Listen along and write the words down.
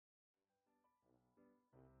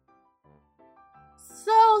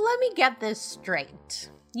let me get this straight.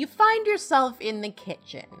 You find yourself in the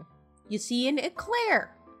kitchen. You see an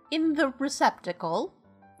eclair in the receptacle,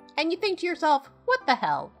 and you think to yourself, what the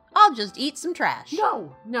hell? I'll just eat some trash.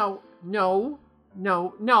 No,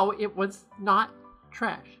 it was not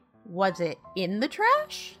trash. Was it in the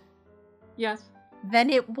trash? Yes. Then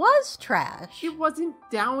it was trash. It wasn't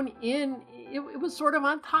down in, it was sort of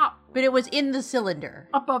on top. But it was in the cylinder.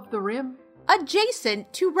 Above the rim.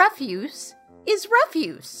 Adjacent to refuse is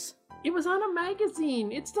refuse. It was on a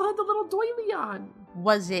magazine. It still had the little doily on.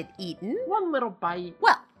 Was it eaten? One little bite.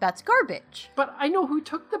 Well, that's garbage. But I know who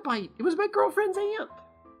took the bite. It was my girlfriend's aunt.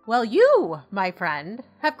 Well, you, my friend,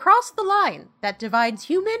 have crossed the line that divides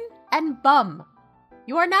human and bum.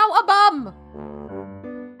 You are now a bum.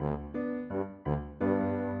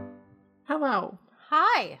 Hello.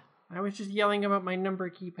 Hi. I was just yelling about my number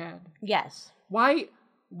keypad. Yes. Why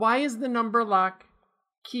is the number lock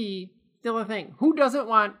key still a thing? Who doesn't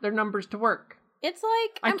want their numbers to work? It's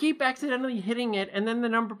like... I keep accidentally hitting it, and then the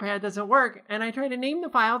number pad doesn't work, and I try to name the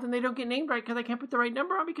files, and they don't get named right because I can't put the right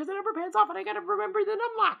number on because the number pad's off, and I gotta remember the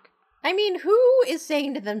numlock. I mean, who is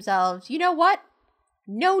saying to themselves, you know what?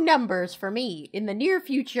 No numbers for me. In the near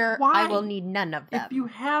future, Why? I will need none of them. If you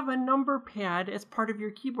have a number pad as part of your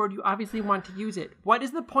keyboard, you obviously want to use it. What is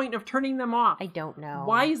the point of turning them off? I don't know.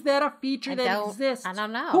 Why is that a feature that exists? I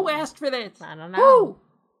don't know. Who asked for this? I don't know. Who?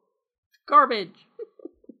 Garbage.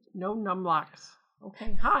 No numlocks.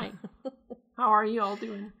 Okay, hi. How are you all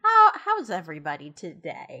doing? How's everybody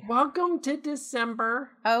today? Welcome to December.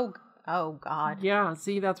 Oh God. Yeah,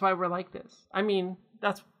 see, that's why we're like this. I mean,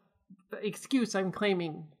 that's the excuse I'm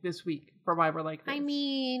claiming this week for why we're like this. I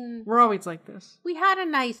mean... We're always like this. We had a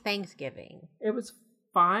nice Thanksgiving. It was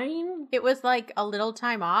fine. It was like a little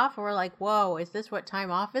time off, and we're like, whoa, is this what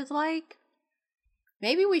time off is like?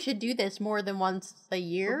 Maybe we should do this more than once a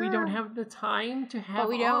year. But we don't have the time to have But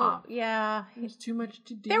we off. don't, yeah. There's too much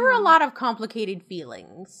to do. There were a lot of complicated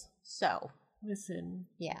feelings, so. Listen.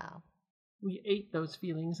 Yeah. We ate those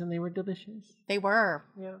feelings and they were delicious. They were.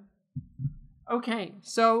 Yeah. Okay,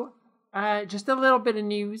 so just a little bit of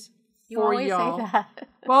news you for always y'all. say that.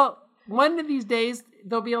 Well, one of these days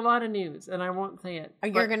there'll be a lot of news, and I won't say it.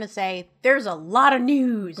 You're going to say, there's a lot of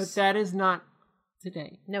news. But that is not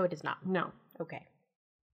today. No, it is not. No. Okay.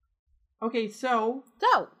 Okay, so...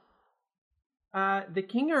 The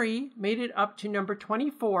Kingery made it up to number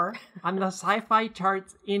 24 on the sci-fi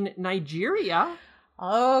charts in Nigeria.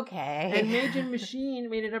 Okay. And Mage and Machine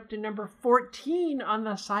made it up to number 14 on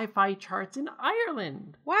the sci-fi charts in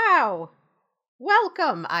Ireland. Wow.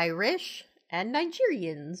 Welcome, Irish and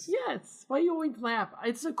Nigerians. Yes. Why you always laugh?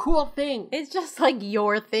 It's a cool thing. It's just like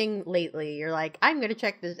your thing lately. You're like, I'm going to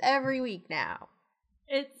check this every week now.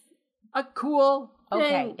 It's a cool thing.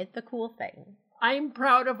 Okay, it's a cool thing. I'm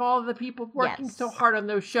proud of all the people working so hard on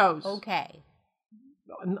those shows. Okay.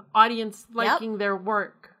 An audience liking their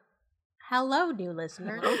work. Hello, new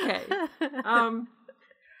listeners. Okay.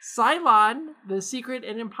 Cylon, the Secret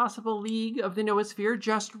and Impossible League of the Noosphere,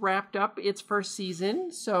 just wrapped up its first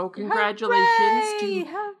season. So congratulations to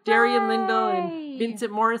Darian Lindell and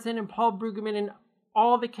Vincent Morrison and Paul Brueggemann and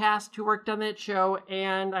all the cast who worked on that show.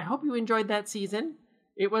 And I hope you enjoyed that season.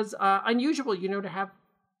 It was unusual, to have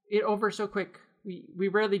it over so quick. We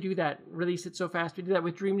rarely do that, release it so fast. We did that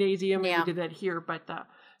with Dreamnasium, and we did that here. But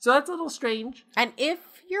so that's a little strange. And if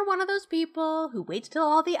you're one of those people who waits till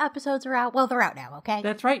all the episodes are out, well, they're out now, okay?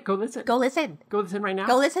 That's right. Go listen. Go listen. Go listen right now.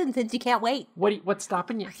 Go listen since you can't wait. What's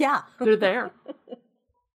stopping you? Yeah. They're there.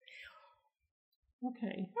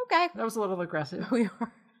 Okay. Okay. That was a little aggressive. We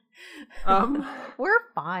are. We're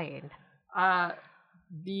fine.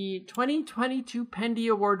 The 2022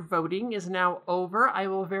 Pendy Award voting is now over. I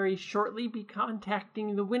will very shortly be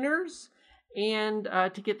contacting the winners and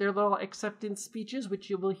to get their little acceptance speeches, which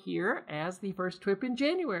you will hear as the first TWIP in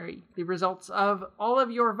January. The results of all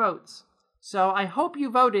of your votes. So I hope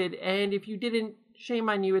you voted, and if you didn't, shame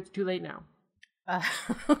on you. It's too late now.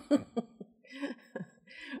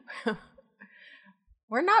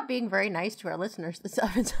 We're not being very nice to our listeners this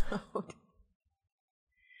episode.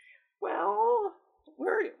 Well,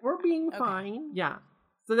 we're being fine. Yeah.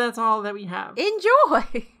 So that's all that we have.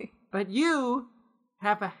 Enjoy. But you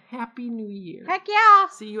have a happy new year. Heck yeah.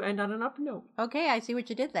 See you end on an up note. Okay, I see what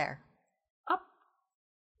you did there. Up.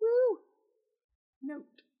 Woo. Note.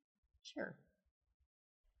 Sure.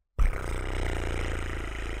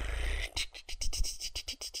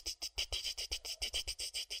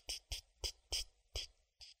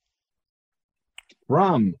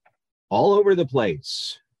 From all over the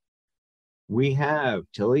place, we have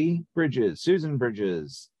Tilly Bridges, Susan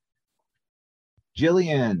Bridges,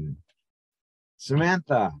 Jillian,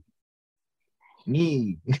 Samantha,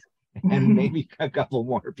 me, and maybe a couple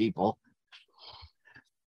more people.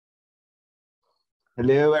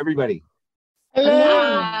 Hello, everybody.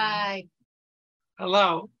 Hello. Hi.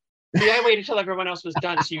 Hello. See, I waited till everyone else was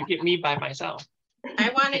done so you get me by myself. I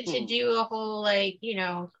wanted to do a whole, like,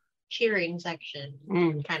 cheering section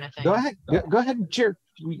kind of thing. Go ahead. Go ahead and cheer.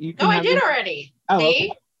 You can I did already. Oh,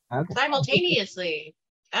 See? okay. Simultaneously.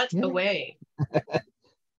 That's the way.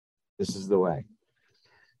 This is the way.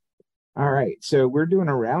 All right. So we're doing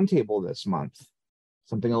a roundtable this month.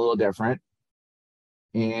 Something a little different.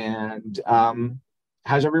 And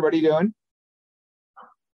how's everybody doing?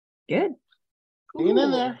 Good. Hanging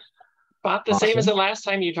in there. About the same as the last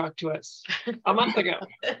time you talked to us a month ago.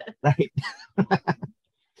 Right.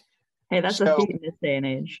 Hey, that's a feat in this day and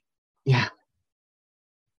age. Yeah.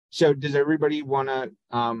 So does everybody want to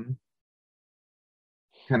kind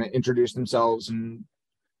of introduce themselves and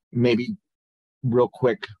maybe real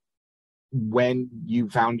quick when you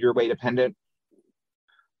found your way to Pendant?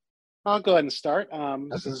 I'll go ahead and start.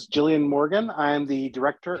 This is Jillian Morgan. I'm the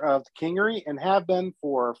director of the Kingery and have been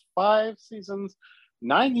for 5 seasons,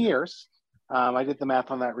 9 years. I did the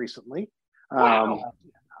math on that recently. Wow.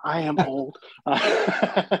 I am old.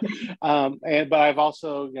 But I've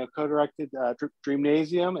also co-directed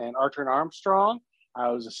Dreamnasium and Archer and Armstrong. I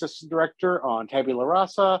was assistant director on Tabula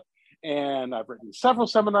Rasa, and I've written several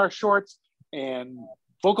seminar shorts and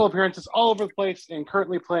vocal appearances all over the place, and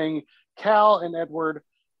currently playing Cal and Edward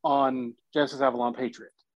on Genesis Avalon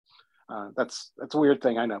Patriot. That's a weird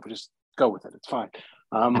thing, I know, but just go with it. It's fine.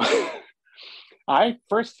 I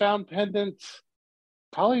first found Pendant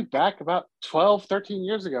probably back about 12, 13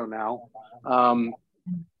 years ago now.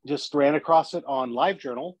 Just ran across it on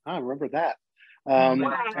LiveJournal. I remember that. Oh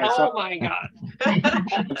my God.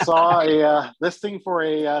 I saw a listing for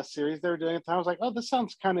a series they were doing at the time. I was like, oh, this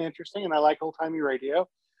sounds kind of interesting, and I like old-timey radio.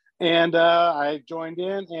 And I joined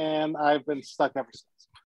in, and I've been stuck ever since.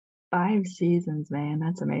 5 seasons, man.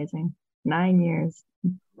 That's amazing. 9 years.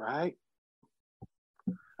 Right.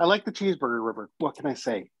 I like the Cheeseburger River. What can I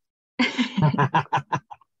say?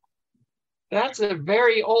 That's a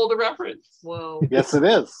very old reference. Whoa. Yes, it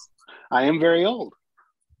is. I am very old.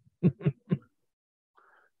 Should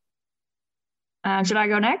I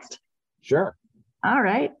go next? Sure. All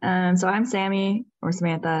right. So I'm Sammy or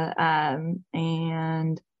Samantha,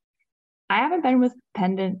 and I haven't been with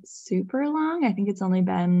Pendant super long. I think it's only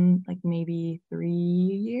been like maybe 3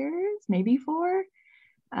 years, maybe 4.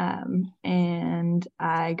 And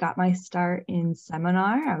I got my start in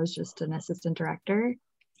seminar. I was just an assistant director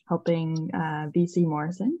helping VC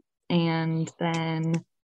Morrison. And then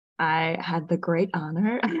I had the great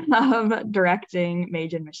honor of directing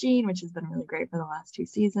Mage and Machine, which has been really great for the last 2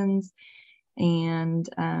 seasons. And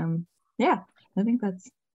yeah, I think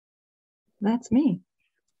that's me.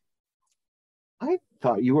 I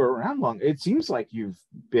thought you were around long. It seems like you've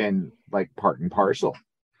been like part and parcel.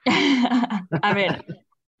 I mean,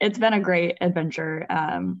 it's been a great adventure.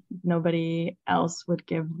 Nobody else would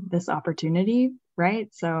give this opportunity, right?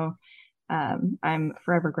 So I'm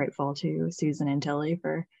forever grateful to Susan and Tilly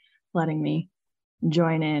for letting me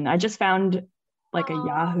join in. I just found like a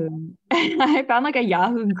Yahoo. I found like a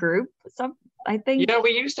Yahoo group. I think. Yeah,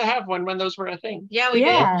 we used to have one when those were a thing. Yeah, we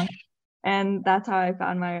did. And that's how I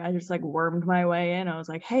found I just like wormed my way in. I was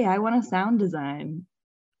like, hey, I want to sound design.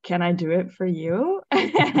 Can I do it for you?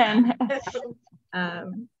 And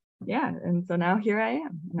yeah, and so now here I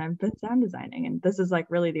am, and I've been sound designing, and this is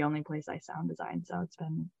like really the only place I sound design. So it's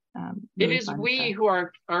been really it is we who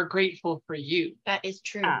are grateful for you. That is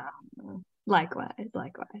true. Likewise.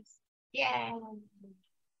 Yeah.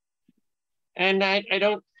 And I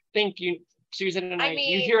don't think Susan and I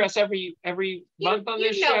you hear us every month on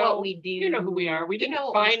this show. You know what we do. You know who we are. We didn't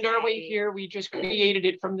find our way here. We just created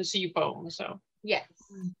it from the sea foam. So yes.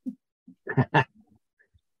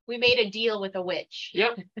 We made a deal with a witch.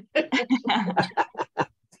 Yep. Hey,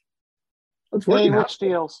 witch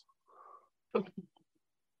deals.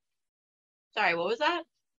 Sorry, what was that?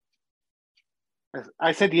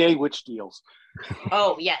 I said yay, witch deals.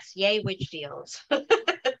 Oh, yes. Yay, witch deals.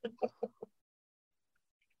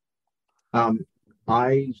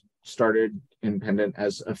 I started in Pendant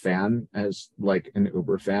as a fan, as like an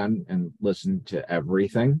Uber fan, and listened to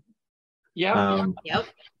everything. Yeah. Yep.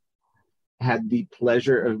 Had the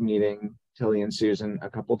pleasure of meeting Tilly and Susan a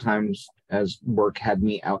couple times as work had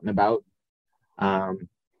me out and about.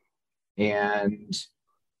 And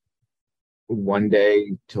one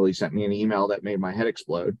day, Tilly sent me an email that made my head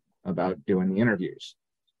explode about doing the interviews.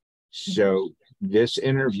 So this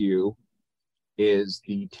interview is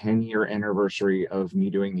the 10-year anniversary of me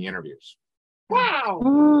doing the interviews. Wow.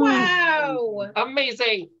 Wow.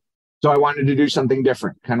 Amazing. So I wanted to do something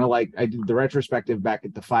different, kind of like I did the retrospective back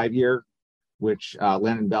at the 5-year, which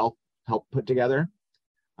Lynn and Bell helped put together.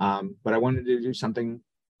 But I wanted to do something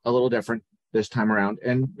a little different this time around.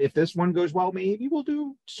 And if this one goes well, maybe we'll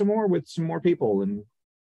do some more with some more people, and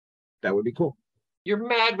that would be cool. You're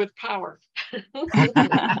mad with power.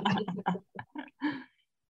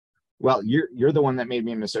 Well, you're the one that made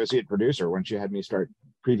me an associate producer once you had me start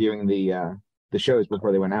previewing the shows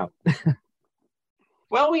before they went out.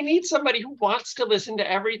 Well, we need somebody who wants to listen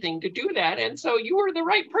to everything to do that, and so you were the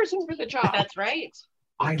right person for the job. That's right.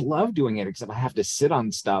 I love doing it, except I have to sit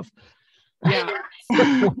on stuff. Yeah.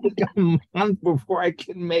 For like a month before I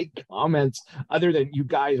can make comments, other than you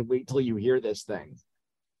guys wait till you hear this thing.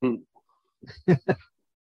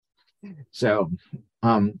 So,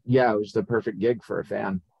 yeah, it was the perfect gig for a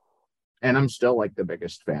fan. And I'm still like the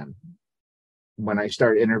biggest fan. When I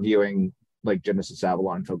start interviewing like Genesis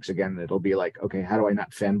Avalon folks again, it'll be like, okay, how do I not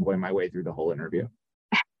fanboy my way through the whole interview?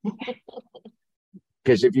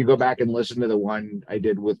 Because if you go back and listen to the one I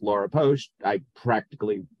did with Laura Post, I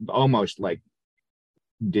practically almost like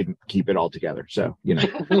didn't keep it all together. So, you know.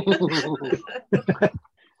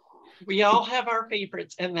 We all have our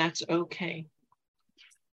favorites, and that's okay.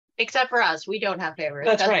 Except for us, we don't have favorites.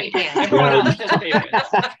 That's right. Everyone else has favorites.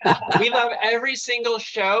 We love every single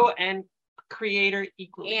show and creator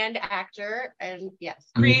equally. And actor, and yes.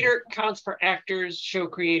 Creator counts for actors, show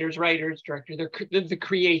creators, writers, directors. They're the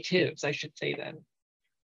creatives, I should say then.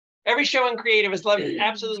 Every show and creative is loved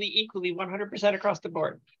absolutely equally, 100% across the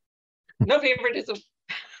board. No favoritism.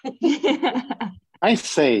 I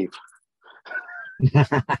save.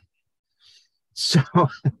 So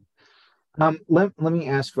let me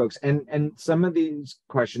ask folks, and some of these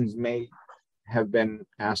questions may have been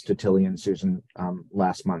asked to Tilly and Susan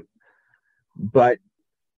last month, but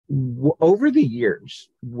over the years,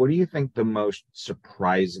 what do you think the most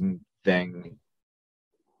surprising thing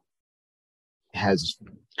has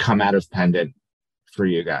come out of Pendant for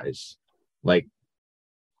you guys? Like,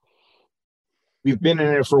 we've been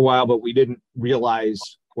in it for a while, but we didn't realize,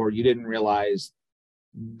 or you didn't realize,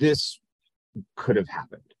 this could have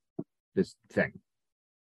happened, this thing.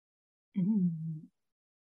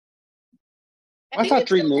 I thought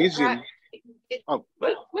Dreamnasium. Let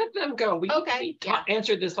them go. We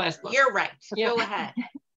answered this last month. You're right. Go ahead.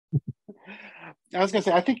 I was gonna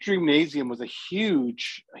say, I think Dreamnasium was a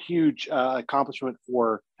huge accomplishment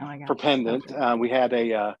for Pendant. We had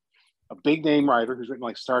a big name writer who's written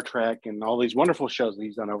like Star Trek and all these wonderful shows that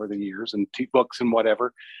he's done over the years, and books and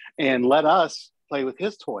whatever, and let us play with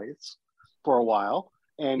his toys for a while.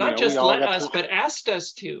 And not just let us, but asked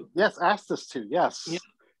us to. Yes, asked us to. Yes, yeah.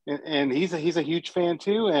 And he's a huge fan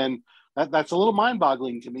too, and that's a little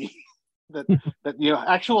mind-boggling to me that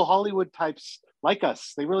actual Hollywood types like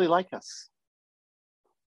us. They really like us.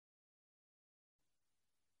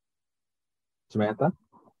 Samantha?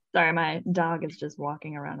 Sorry, my dog is just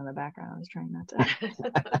walking around in the background. I was trying not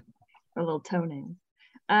to. A little toning.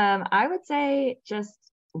 I would say just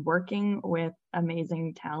working with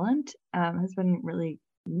amazing talent has been really,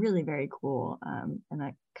 really very cool. And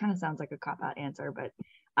that kind of sounds like a cop-out answer, but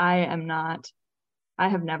I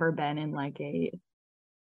have never been in like a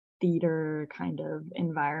theater kind of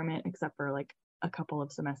environment except for like a couple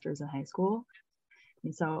of semesters in high school.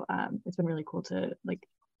 And so it's been really cool to like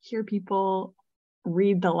hear people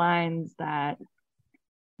read the lines that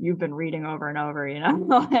you've been reading over and over,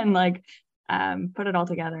 and like put it all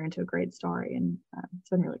together into a great story. And it's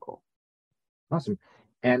been really cool. Awesome.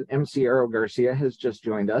 And MC Errol Garcia has just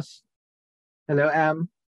joined us. Hello, Em.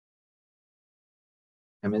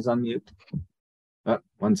 Em is on mute. Oh,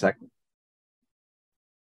 1 second.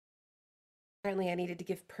 Apparently I needed to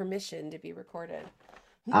give permission to be recorded.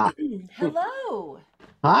 Ah. Hello.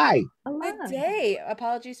 Hi. Good day.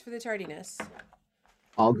 Apologies for the tardiness.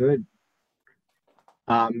 All good.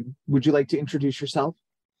 Would you like to introduce yourself?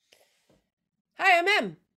 Hi, I'm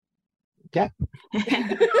Em. Okay.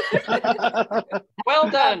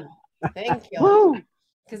 Well done. Thank you.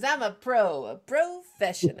 Because I'm a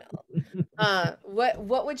professional.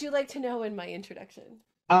 What would you like to know in my introduction?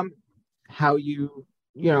 How you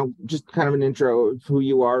just kind of an intro of who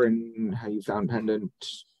you are and how you found Pendant,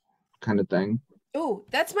 kind of thing. Oh,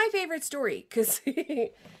 that's my favorite story because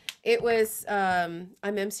it was I'm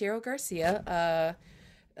MC Errol Garcia,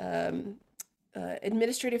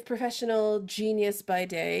 administrative professional genius by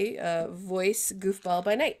day, voice goofball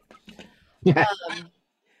by night. Yeah.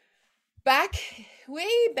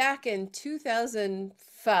 Way back in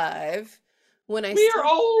 2005, when I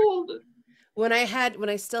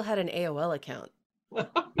still had an AOL account.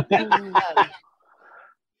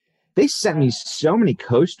 They sent me so many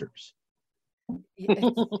coasters.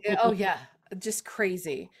 Oh yeah, just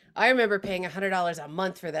crazy. I remember paying $100 a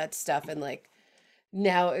month for that stuff, and like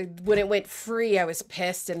now when it went free, I was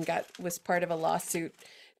pissed and was part of a lawsuit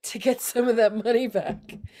to get some of that money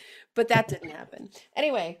back. But that didn't happen.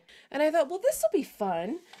 Anyway, and I thought, well, this will be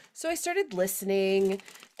fun. So I started listening,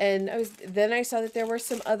 and then I saw that there were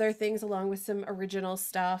some other things along with some original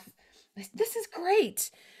stuff. This is great.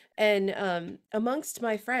 And amongst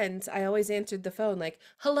my friends, I always answered the phone like,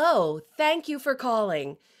 "Hello, thank you for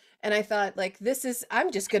calling." And I thought, like,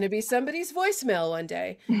 I'm just going to be somebody's voicemail one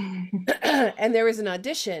day. And there was an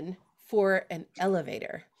audition for an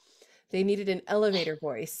elevator. They needed an elevator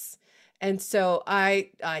voice. And so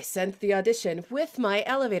I sent the audition with my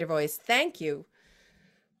elevator voice. "Thank you.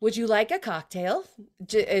 Would you like a cocktail?"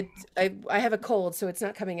 I have a cold, so it's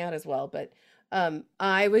not coming out as well. But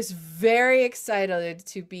I was very excited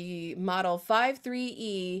to be Model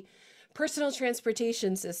 53E personal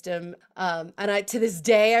transportation system. And to this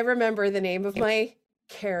day, I remember the name of my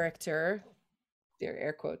character, there are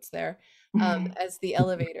air quotes there, as the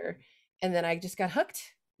elevator. And then I just got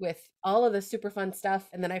hooked with all of the super fun stuff.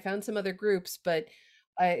 And then I found some other groups, but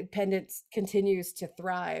Pendant continues to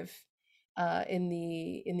thrive in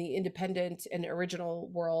the independent and original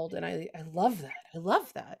world. And I love that. I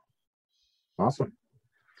love that. Awesome.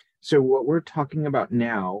 So what we're talking about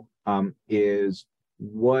now is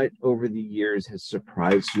what over the years has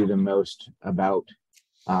surprised you the most about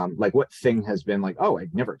like what thing has been like, oh, I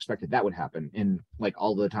never expected that would happen in like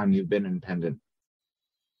all the time you've been in Pendant?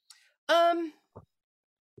 I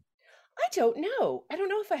don't know. I don't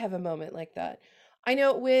know if I have a moment like that. I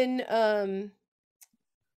know when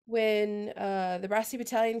the Brassy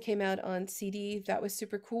Battalion came out on CD, that was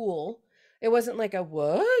super cool. It wasn't like a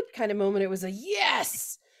what kind of moment. It was a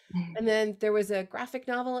yes. And then there was a graphic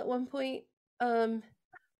novel at one point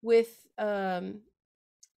with oh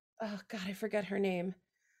God, I forget her name.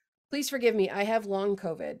 Please forgive me. I have long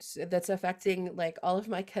COVID that's affecting like all of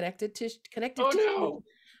my connected tissue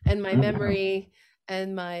and my memory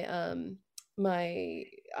and my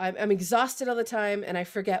I'm exhausted all the time and I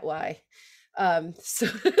forget why. So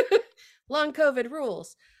long COVID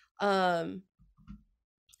rules.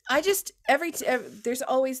 I just there's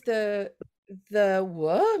always the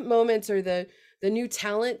what moments or the new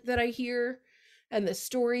talent that I hear and the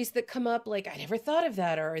stories that come up like I never thought of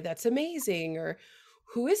that, or that's amazing, or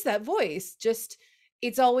who is that voice? Just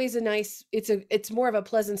it's always it's more of a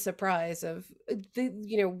pleasant surprise of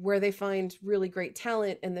where they find really great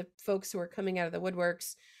talent and the folks who are coming out of the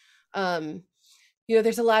woodworks.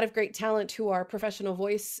 There's a lot of great talent who are professional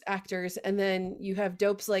voice actors, and then you have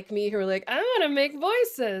dopes like me who are like, I want to make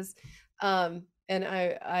voices. And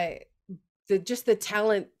the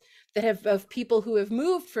talent that of people who have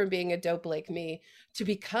moved from being a dope like me to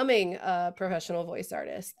becoming a professional voice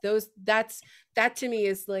artist. That to me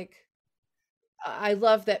is like, I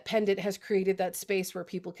love that Pendant has created that space where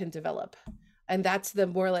people can develop. And that's the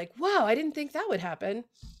more like, wow, I didn't think that would happen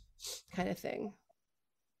kind of thing.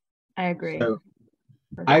 I agree. So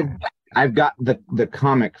I've got the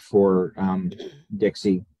comic for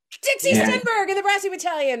Dixie. Dixie Stenberg in the Brassy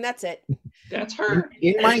Battalion. That's it. That's her.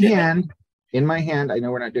 In my hand, I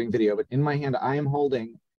know we're not doing video, but in my hand, I am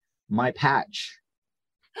holding my patch,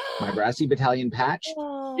 my Brassy Battalion patch.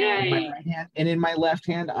 Oh. In my right hand, and in my left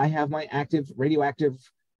hand, I have my radioactive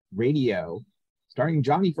radio, starring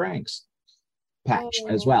Johnny Franks patch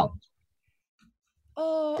as well.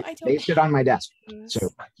 Oh, I don't. They sit on my desk. So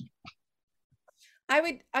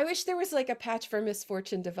I wish there was like a patch for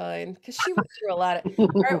Misfortune Divine, because she went through a lot of.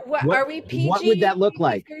 Are we PG? What would that look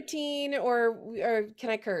like? 13 or can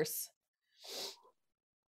I curse?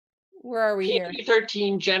 Where are we here?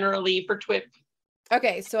 13 generally for TWIP.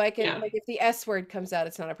 Okay, so I can like if the S word comes out,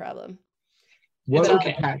 it's not a problem. What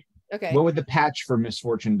would the patch for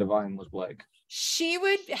Misfortune Divine look like? She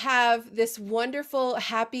would have this wonderful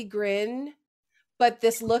happy grin, but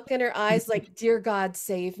this look in her eyes like, "Dear God,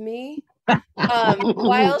 save me."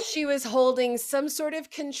 While she was holding some sort of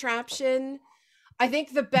contraption. I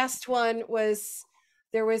think the best one was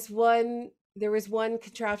there was one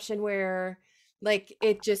contraption where like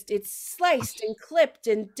it sliced and clipped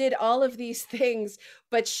and did all of these things,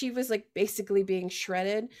 but she was like basically being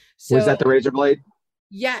shredded. So was that the razor blade?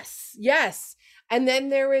 Yes. And then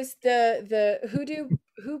there was the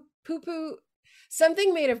poo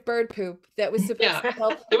something made of bird poop that was supposed to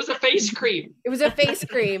help. It was a face cream. It was a face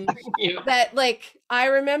cream that like I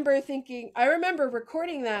remember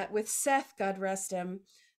recording that with Seth, God rest him.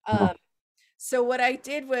 So what I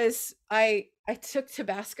did was I took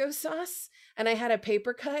Tabasco sauce and I had a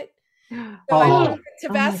paper cut. So I put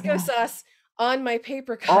Tabasco sauce on my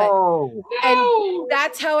paper cut. Oh, And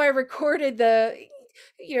that's how I recorded the,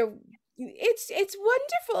 it's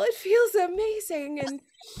wonderful. It feels amazing.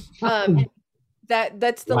 And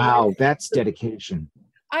that's the wow, that's dedication.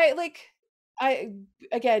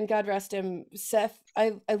 Again, God rest him, Seth.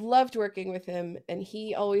 I loved working with him, and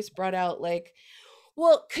he always brought out like,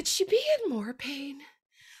 well, could she be in more pain?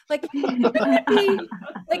 Like,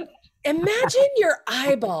 imagine your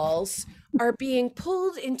eyeballs are being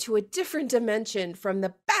pulled into a different dimension from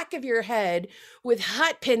the back of your head with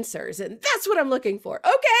hot pincers, and that's what I'm looking for.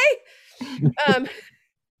 Okay.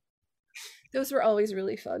 Those were always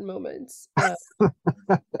really fun moments.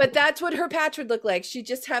 But that's what her patch would look like. She'd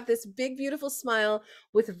just have this big, beautiful smile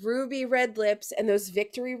with ruby red lips and those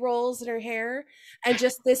victory rolls in her hair. And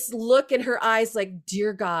just this look in her eyes like,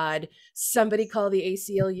 dear God, somebody call the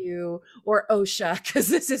ACLU or OSHA, because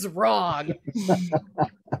this is wrong.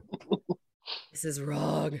 This is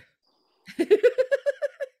wrong.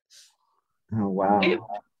 Oh, wow.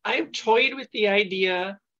 I've toyed with the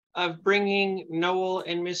idea of bringing Noel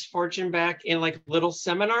and Miss Fortune back in like little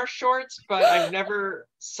seminar shorts, but I've never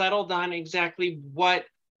settled on exactly what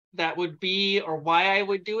that would be or why I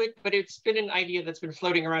would do it. But it's been an idea that's been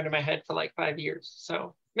floating around in my head for like 5 years.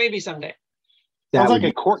 So maybe someday. Sounds like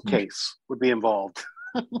a court case would be involved.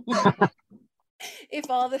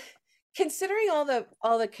 If considering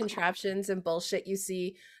all the contraptions and bullshit you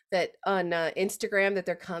see that on Instagram that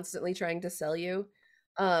they're constantly trying to sell you,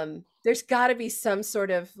 there's got to be some sort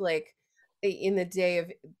of like, in the day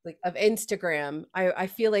of Instagram, I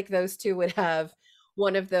feel like those two would have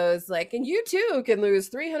one of those like, and you too can lose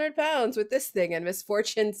 300 pounds with this thing. And Miss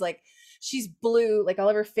Fortune's like, she's blue, like all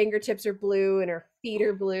of her fingertips are blue and her feet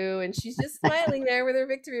are blue, and she's just smiling there with her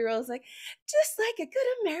victory rolls, like just like a good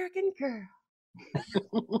American girl.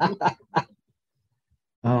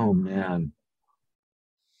 Oh man.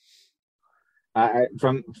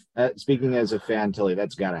 Speaking as a fan, Tilly,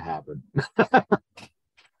 that's got to happen.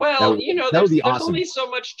 Well, there's awesome. Only so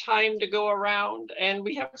much time to go around, and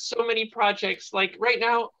we have so many projects. Like right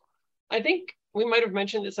now, I think we might have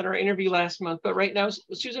mentioned this in our interview last month, but right now,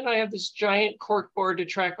 Susan and I have this giant cork board to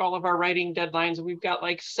track all of our writing deadlines, and we've got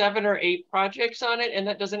like 7 or 8 projects on it, and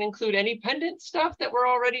that doesn't include any pendant stuff that we're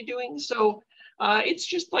already doing. So it's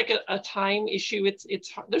just like a time issue. It's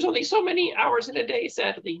there's only so many hours in a day,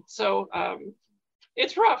 sadly. So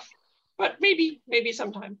it's rough, but maybe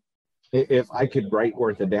sometime. If I could write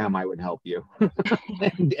worth a damn, I would help you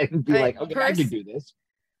and be like, okay, I can do this.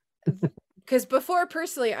 Because before,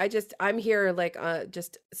 personally, I'm here like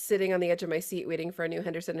just sitting on the edge of my seat waiting for a new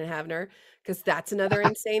Henderson and Havner, because that's another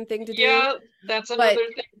insane thing to do. Yeah, that's another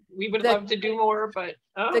thing. We would love to do more, but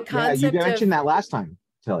the concept you mentioned that last time,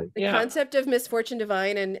 Tilly. The concept of Miss Fortune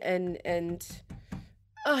Divine and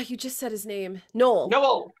oh, you just said his name, Noel.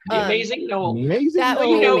 The amazing Noel. That would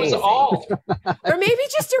he be knows amazing. all. Or maybe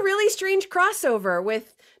just a really strange crossover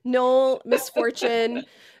with Noel, Miss Fortune,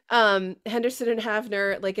 Henderson and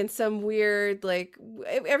Havner, like in some weird, like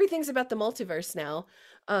everything's about the multiverse now.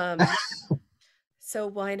 So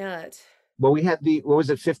why not? Well, we had what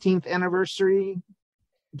was it, 15th anniversary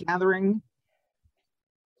gathering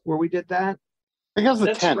where we did that? I think it was the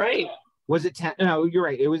That's 10th. Right. Was it 10? No, you're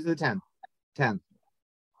right. It was the 10th. 10th.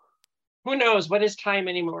 Who knows? What is time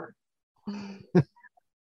anymore?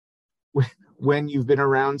 When you've been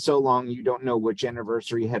around so long, you don't know which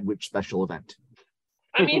anniversary had which special event.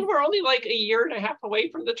 I mean, we're only like a year and a half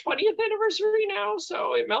away from the 20th anniversary now,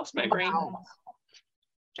 so it melts my brain.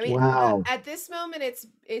 I mean, wow. At this moment, it's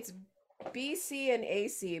BC and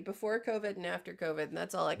AC, before COVID and after COVID, and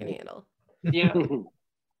that's all I can handle. Yeah.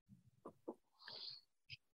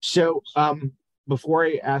 So, before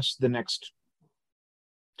I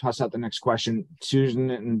toss out the next question,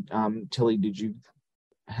 Susan and Tilly, did you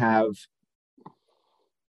have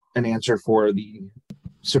an answer for the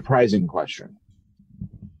surprising question?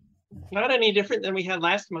 Not any different than we had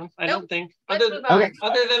last month, I don't think. Let's Other move on.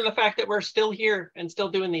 other than the fact that we're still here and still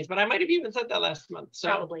doing these, but I might have even said that last month. So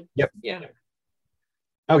Probably. Yep. Yeah.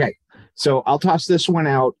 Okay, so I'll toss this one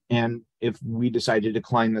out, and if we decide to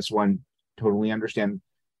decline this one, totally understand.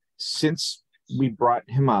 Since we brought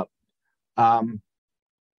him up, wanted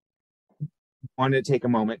to take a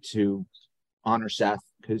moment to honor Seth,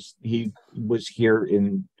 because he was here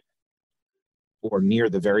in or near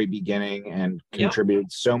the very beginning and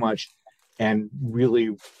contributed so much, and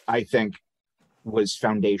really, I think, was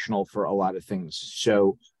foundational for a lot of things.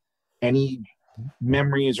 So any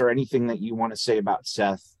memories or anything that you want to say about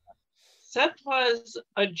Seth? Seth was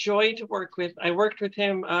a joy to work with. I worked with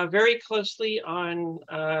him very closely on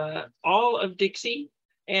all of Dixie.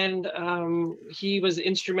 And he was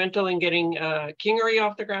instrumental in getting Kingery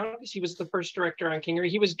off the ground, because he was the first director on Kingery.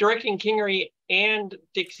 He was directing Kingery and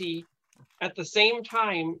Dixie at the same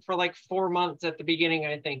time for like 4 months at the beginning,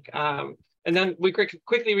 I think. And then we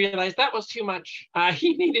quickly realized that was too much.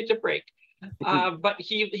 He needed to break. But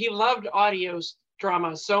he loved audio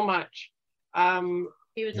drama so much.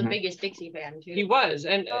 He was the biggest Dixie fan too. He was.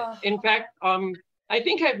 And in fact, I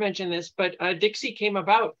think I've mentioned this, but Dixie came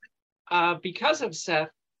about because of Seth,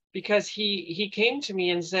 because he came to me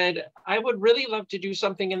and said, I would really love to do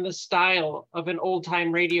something in the style of an old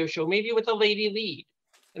time radio show, maybe with a lady lead.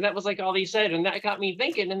 And that was like all he said. And that got me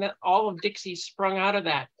thinking, and that all of Dixie sprung out of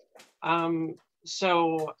that.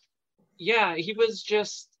 So yeah, he was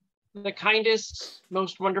just the kindest,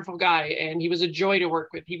 most wonderful guy. And he was a joy to work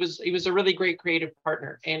with. He was a really great creative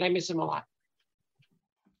partner, and I miss him a lot.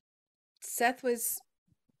 Seth was,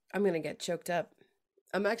 I'm going to get choked up.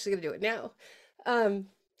 I'm actually going to do it now.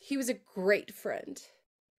 He was a great friend.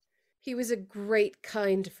 He was a great,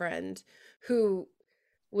 kind friend who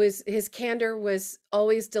was, his candor was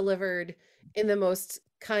always delivered in the most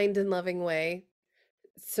kind and loving way.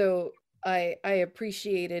 So I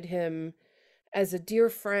appreciated him as a dear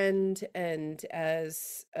friend and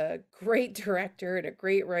as a great director and a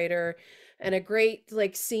great writer and a great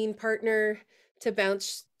like scene partner to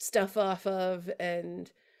bounce stuff off of.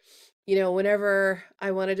 And you know, whenever I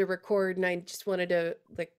wanted to record and I just wanted to,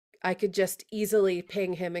 like, I could just easily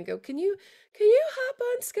ping him and go, can you hop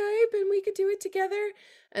on Skype and we could do it together?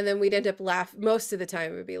 And then we'd end up laughing. Most of the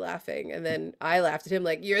time we'd be laughing. And then I laughed at him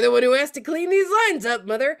like, you're the one who has to clean these lines up,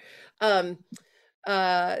 mother. So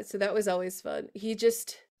that was always fun.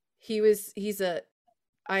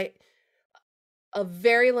 A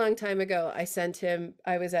very long time ago,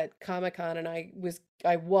 I was at Comic-Con and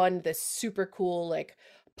I won this super cool, like,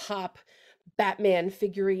 pop Batman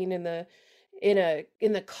figurine in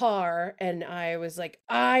the car, and I was like,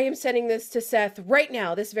 I am sending this to Seth right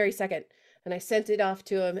now, this very second. And I sent it off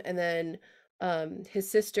to him, and then his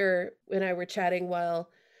sister and I were chatting while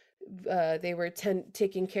they were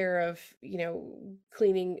taking care of, you know,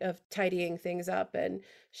 tidying things up, and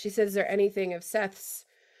she said, is there anything of Seth's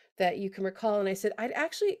that you can recall? And I said,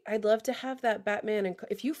 I'd love to have that Batman, and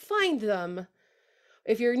if you find them,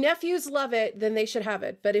 if your nephews love it, then they should have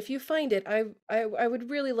it. But if you find it, I would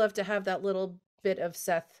really love to have that little bit of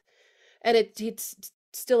Seth. And it's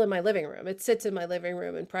still in my living room. It sits in my living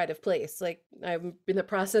room in pride of place. Like, I'm in the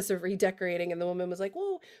process of redecorating, and the woman was like,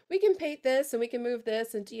 well, we can paint this and we can move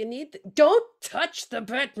this. And do you need, don't touch the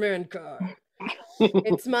Batman car.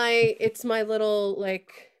 It's my little,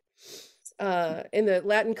 like, in the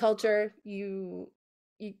Latin culture, you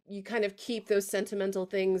kind of keep those sentimental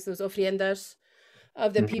things, those ofrendas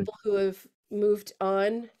of the people who have moved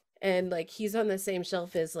on, and like he's on the same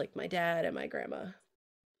shelf as like my dad and my grandma.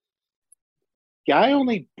 Yeah, I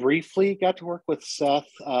only briefly got to work with Seth.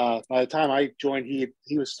 By the time I joined,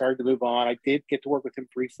 he was starting to move on. I did get to work with him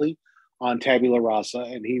briefly on Tabula Rasa,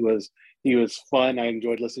 and he was fun. I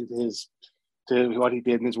enjoyed listening to what he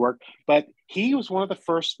did in his work. But he was one of the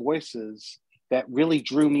first voices that really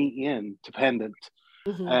drew me in to Pendant,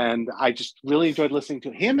 and I just really enjoyed listening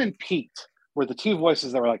to him. And Pete were the two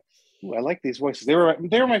voices that were like, ooh, I like these voices. They were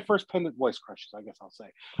my first Pendant voice crushes, I guess I'll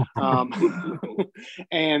say.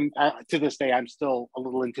 And to this day, I'm still a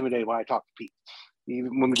little intimidated when I talk to Pete,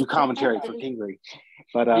 even when we do commentary for Kingery.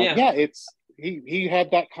 But he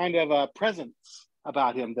had that kind of presence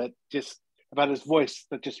about him, that just about his voice,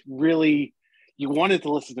 that just really, you wanted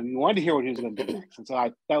to listen to him. You wanted to hear what he was going to do next. And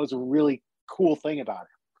so that was a really cool thing about him.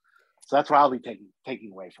 So that's what I'll be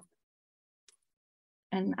taking away from it.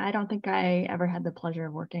 And I don't think I ever had the pleasure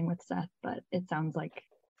of working with Seth, but it sounds like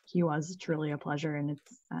he was truly a pleasure. And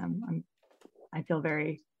it's I feel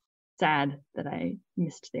very sad that I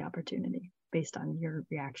missed the opportunity based on your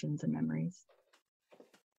reactions and memories.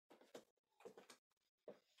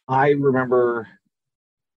 I remember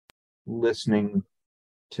listening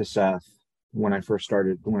to Seth when I first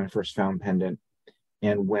found Pendant.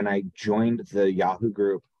 And when I joined the Yahoo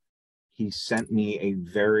group, he sent me a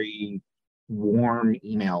very warm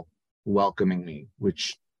email welcoming me,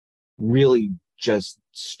 which really just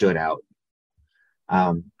stood out.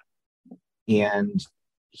 And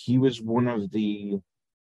he was one of the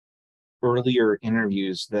earlier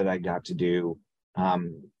interviews that I got to do.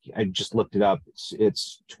 I just looked it up.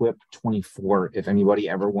 It's TWIP 24. If anybody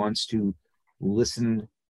ever wants to listen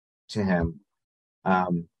to him, I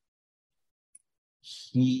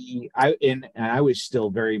was still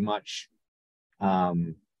very much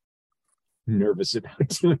nervous about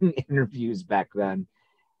doing interviews back then,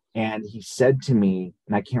 And he said to me,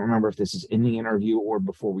 and I can't remember if this is in the interview or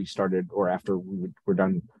before we started or after were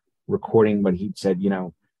done recording, but he said,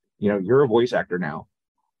 you're a voice actor now.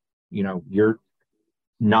 You're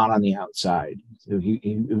not on the outside. So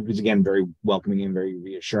he was, again, very welcoming and very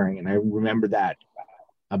reassuring. And I remember that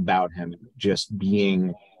about him, just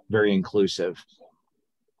being very inclusive.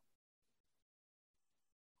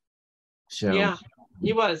 So yeah,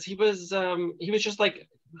 he was just like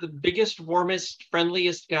the biggest, warmest,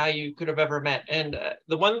 friendliest guy you could have ever met. And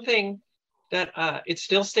the one thing that it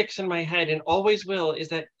still sticks in my head and always will is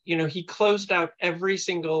that, he closed out every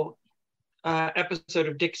single episode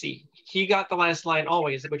of Dixie. He got the last line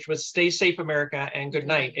always, which was "Stay safe, America," and "Good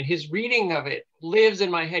night." And his reading of it lives in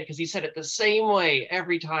my head because he said it the same way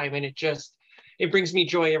every time. And it brings me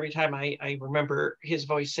joy every time I remember his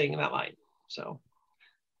voice saying that line. So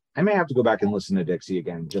I may have to go back and listen to Dixie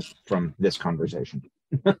again just from this conversation.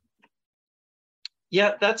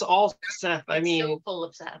 Yeah, that's all Seth. I mean, so full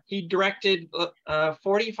of Seth. He directed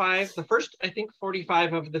 45, the first, I think,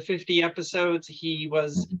 45 of the 50 episodes. He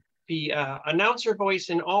was the announcer voice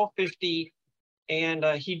in all 50, and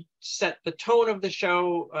he set the tone of the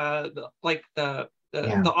show,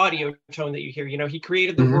 the audio tone that you hear. He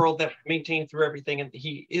created the world that maintained through everything, and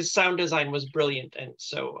his sound design was brilliant. And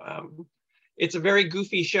so it's a very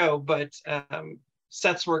goofy show, but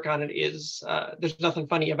Seth's work on it is, there's nothing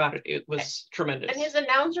funny about it. It was tremendous. And his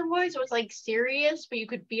announcer voice was like serious, but you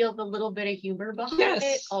could feel the little bit of humor behind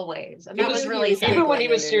it always. And that was really even when he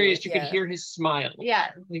was serious, you could hear his smile.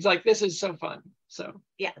 Yeah. He's like, this is so fun. So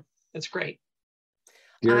yeah, it's great.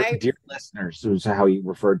 Dear listeners, this is how he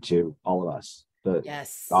referred to all of us, the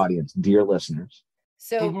audience, dear listeners.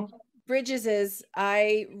 So Bridges is,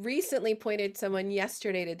 I recently pointed someone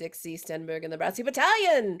yesterday to Dixie Stenberg and the Brassy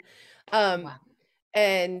Battalion. Wow.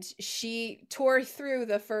 And she tore through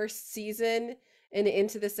the first season and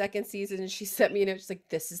into the second season, and she sent me a note. She's like,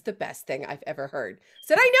 "This is the best thing I've ever heard." I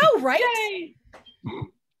said, "I know, right?" Yay!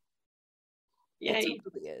 Yay! It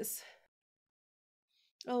totally is.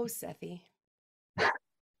 Oh, Sethy.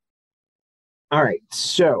 All right,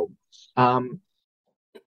 so I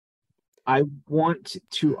want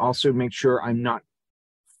to also make sure I'm not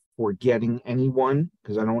forgetting anyone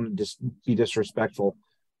because I don't want to be disrespectful,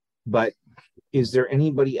 but is there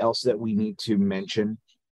anybody else that we need to mention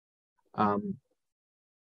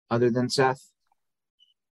other than Seth?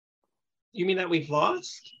 You mean that we've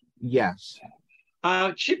lost? Yes.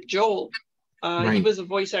 Chip Joel. Right. He was a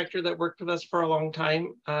voice actor that worked with us for a long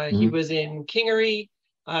time. He was in Kingery.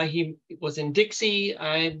 He was in Dixie.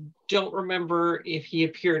 I don't remember if he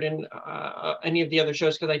appeared in any of the other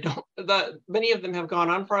shows because many of them have gone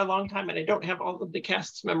on for a long time and I don't have all of the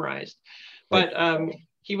casts memorized. But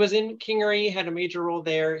he was in Kingery, had a major role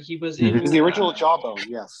there. He was in the original Jawbone,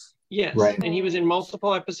 yes. Yes, right. And he was in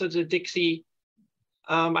multiple episodes of Dixie.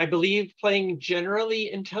 I believe playing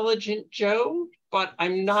Generally Intelligent Joe, but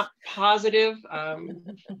I'm not positive.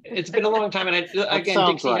 It's been a long time, and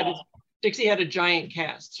Dixie had a giant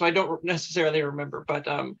cast, so I don't necessarily remember. But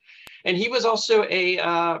and he was also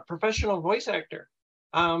a professional voice actor,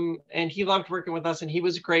 and he loved working with us, and he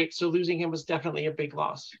was great. So losing him was definitely a big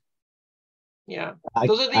loss. Yeah,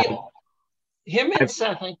 those are him and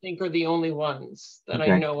Seth, I think, are the only ones that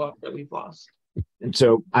I know of that we've lost. And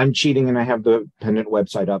so I'm cheating, and I have the Pendant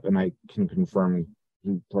website up, and I can confirm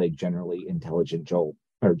who played Generally Intelligent Joe,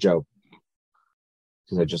 because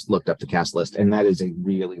I just looked up the cast list, and that is a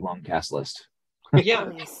really long cast list. Yeah,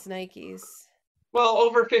 Snikes. Well,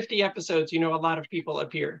 over 50 episodes, a lot of people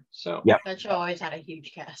appear. So that show always had a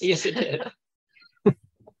huge cast. Yes, it did.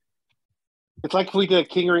 It's like if we did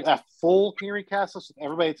a full Kingery cast list,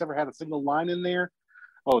 everybody that's ever had a single line in there.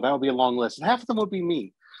 Oh, that would be a long list. And half of them would be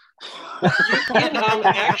me.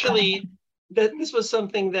 Actually, this was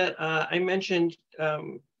something that I mentioned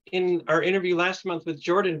in our interview last month with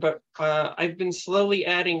Jordan, but I've been slowly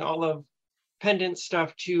adding all of Pendant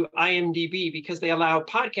stuff to IMDb because they allow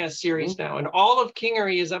podcast series now, and all of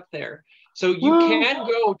Kingery is up there. So you can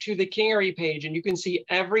go to the Kingery page and you can see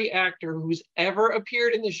every actor who's ever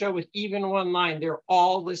appeared in the show with even one line. They're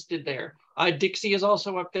all listed there. Dixie is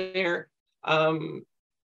also up there.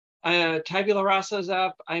 Tabula Rasa is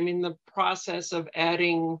up. I'm in the process of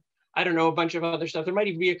adding, a bunch of other stuff. There might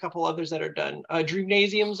even be a couple others that are done.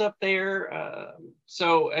 Dreamnasium's up there.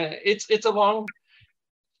 So it's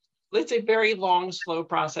a very long, slow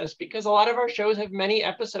process because a lot of our shows have many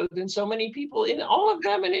episodes and so many people in all of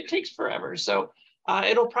them, and it takes forever. So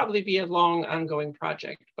it'll probably be a long, ongoing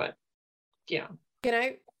project, but yeah.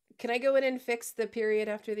 Can I go in and fix the period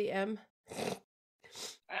after the M?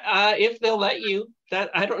 If they'll let you. That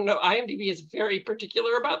I don't know. IMDb is very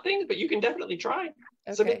particular about things, but you can definitely try.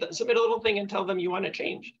 Okay. Submit a little thing and tell them you want to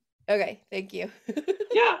change. Okay, thank you.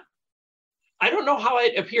 Yeah. I don't know how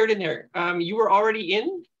it appeared in there. You were already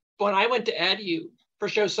in. When I went to add you for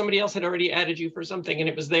shows, somebody else had already added you for something and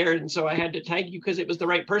it was there. And so I had to tag you because it was the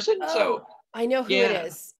right person. Oh, so I know who it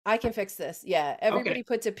is. I can fix this. Yeah. Everybody Okay.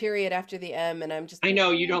 puts a period after the M and I'm just I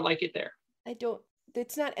know you don't like it there. I don't.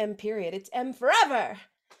 It's not M period. It's M forever.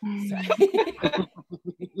 Sorry.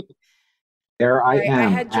 There I am. I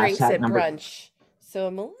had drinks asshat at brunch, so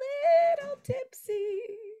I'm a little tipsy.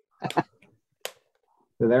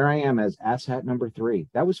 So there I am as asshat number 3.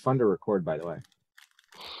 That was fun to record, by the way.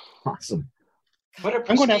 Awesome. What a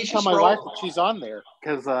I'm going to have to tell prestigious my role. wife that she's on there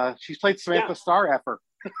because she's played Samantha Starr effort.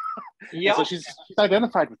 Yeah. So she's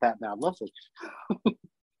identified with that now. Lovely.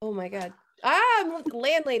 Oh my god. I'm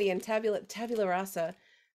landlady in Tabula Rasa.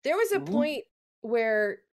 There was a point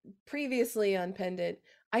where previously on Pendant,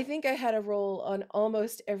 I think I had a role on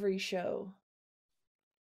almost every show.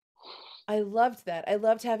 I loved that. I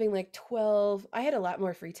loved having like 12. I had a lot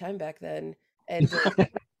more free time back then.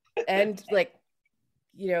 And like,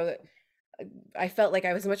 you know, I felt like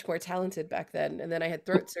I was much more talented back then. And then I had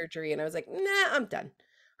throat surgery and I was like, nah, I'm done.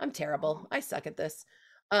 I'm terrible. I suck at this.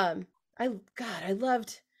 I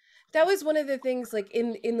loved, that was one of the things like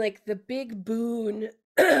in like the big boon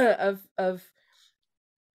of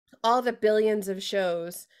all the billions of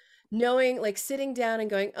shows, knowing, like sitting down and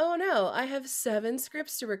going, oh no, I have 7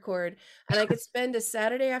 scripts to record and I could spend a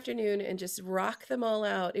Saturday afternoon and just rock them all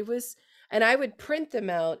out. It was, and I would print them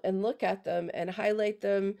out and look at them and highlight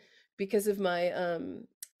them because of my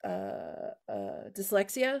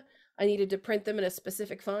dyslexia. I needed to print them in a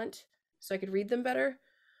specific font so I could read them better.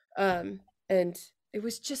 And it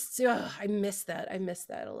was just, I miss that. I miss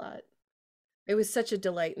that a lot. It was such a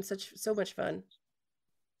delight and so much fun.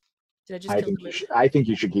 Did I just I think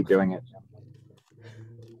you should keep doing it.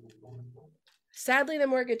 Sadly, the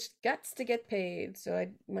mortgage gets to get paid, so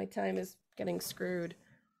my time is getting screwed.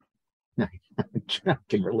 I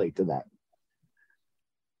can relate to that.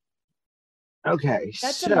 Okay,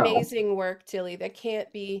 that's amazing work, Tilly.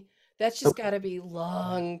 That's just got to be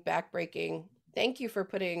long, backbreaking. Thank you for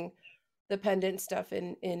putting the Pendant stuff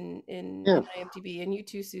in IMDb, and you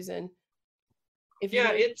too, Susan.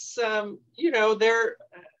 It's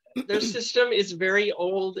their system is very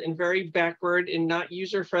old and very backward and not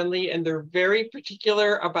user friendly, and they're very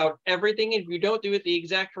particular about everything. If you don't do it the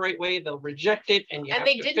exact right way, they'll reject it, and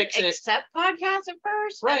they didn't accept podcasts at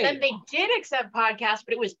first. Right. And then they did accept podcasts,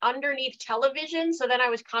 but it was underneath television. So then I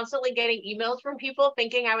was constantly getting emails from people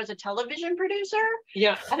thinking I was a television producer.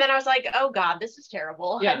 Yeah. And then I was like, oh God, this is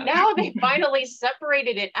terrible. Yeah. And now they finally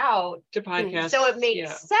separated it out to podcasts. So it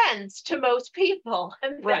makes sense to most people.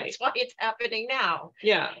 And that's right. why it's happening now.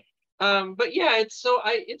 Yeah. But yeah, it's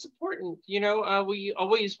important, we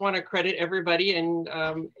always want to credit everybody, and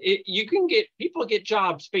people get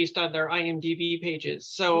jobs based on their IMDb pages.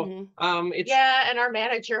 So and our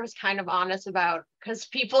manager was kind of honest about, because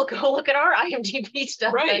people go look at our IMDb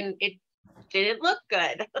stuff and it didn't look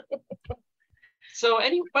good.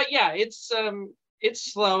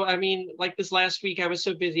 It's slow. I mean, like this last week, I was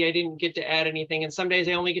so busy I didn't get to add anything, and some days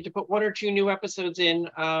I only get to put 1 or 2 new episodes in.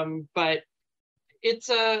 But it's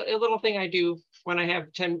a little thing I do when I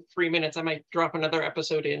have 10 free minutes. I might drop another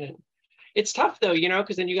episode in, and it's tough though,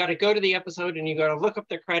 because then you got to go to the episode and you got to look up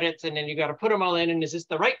the credits, and then you got to put them all in. And is this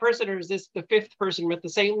the right person, or is this the 5th person with the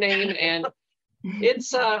same name? And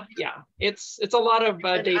it's a lot of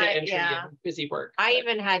data entry and busy work. I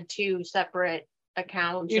even had 2 separate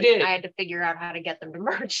accounts. You did. I had to figure out how to get them to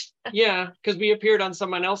merge. Yeah, because we appeared on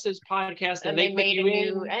someone else's podcast, and they made a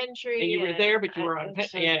new entry, and you were there, but you were on.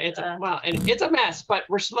 It's a mess, but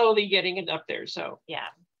we're slowly getting it up there. So yeah,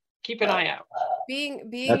 keep an eye out. Being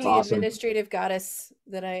That's the awesome. administrative goddess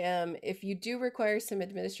that I am, if you do require some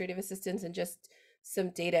administrative assistance and just some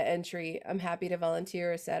data entry, I'm happy to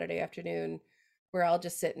volunteer a Saturday afternoon where I'll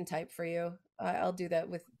just sit and type for you. I'll do that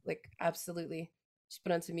with absolutely. Just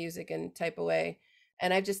put on some music and type away.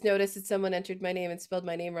 And I've just noticed that someone entered my name and spelled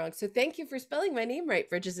my name wrong. So thank you for spelling my name right,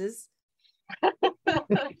 Bridges.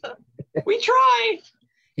 We try.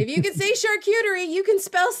 If you can say charcuterie, you can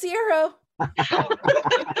spell Sierra. That's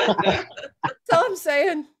all I'm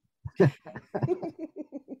saying.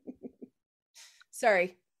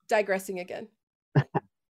 Sorry, digressing again.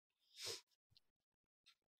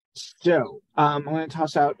 So I'm going to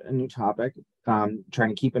toss out a new topic. Trying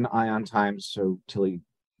to keep an eye on time so Tilly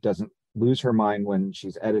doesn't lose her mind when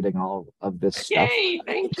she's editing all of this stuff. Yay,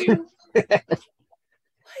 thank you.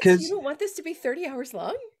 You don't want this to be 30 hours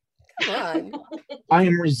long? Come on. I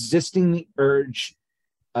am resisting the urge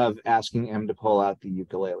of asking Em to pull out the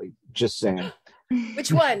ukulele. Just saying.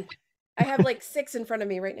 Which one? I have like 6 in front of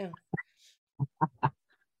me right now.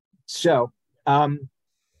 So,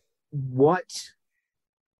 what?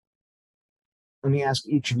 Let me ask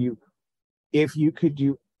each of you: if you could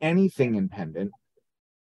do anything in Pendant,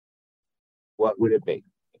 what would it be?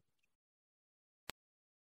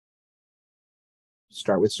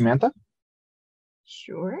 Start with Samantha.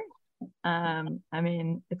 Sure. I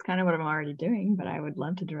mean, it's kind of what I'm already doing, but I would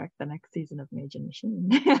love to direct the next season of Mage and Machine.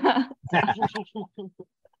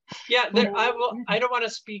 Yeah, I don't want to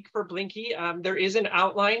speak for Blinky. There is an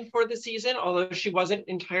outline for the season, although she wasn't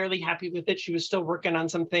entirely happy with it. She was still working on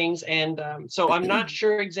some things, and so I'm not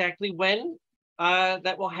sure exactly when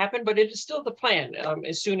that will happen, but it is still the plan.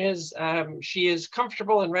 As soon as she is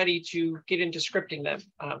comfortable and ready to get into scripting them.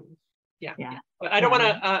 Yeah. But I don't want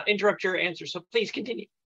to interrupt your answer, so please continue.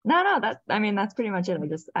 No, that's pretty much it.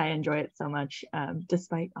 I enjoy it so much,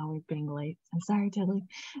 despite always being late. I'm sorry, Tilly.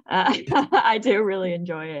 I do really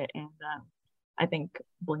enjoy it, and I think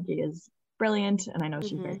Blinky is brilliant, and I know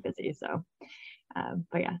she's very busy. So,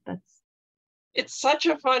 but yeah, it's such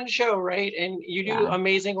a fun show, right? And you do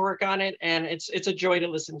amazing work on it, and it's a joy to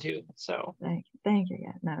listen to. So thank you.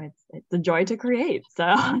 Yeah, no, it's a joy to create. So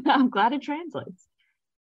I'm glad it translates.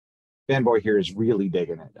 Fanboy here is really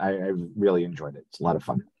digging it. I really enjoyed it. It's a lot of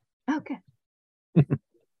fun. Okay.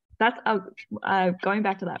 That's going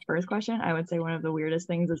back to that first question. I would say one of the weirdest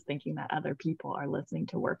things is thinking that other people are listening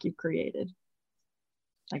to work you've created.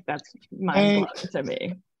 Like, that's mind-blowing to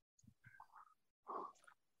me.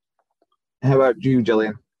 How about you,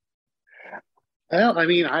 Jillian? Well, I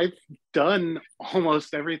mean, I've done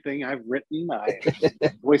almost everything. I've written, I've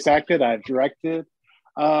voice acted, I've directed.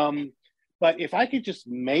 But if I could just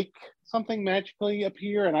make something magically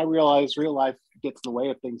appear, and I realize real life gets in the way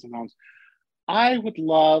of things sometimes, I would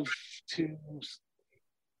love to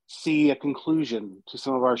see a conclusion to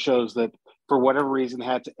some of our shows that, for whatever reason,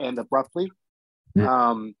 had to end abruptly.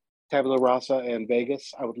 Tabula Rasa and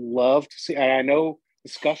Vegas. I would love to see. I know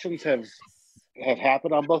discussions have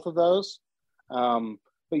happened on both of those. But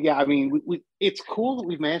yeah, I mean, it's cool that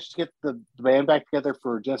we've managed to get the band back together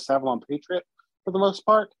for Just Avalon Patriot for the most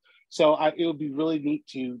part. So it would be really neat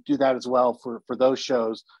to do that as well for those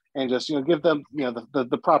shows, and just give them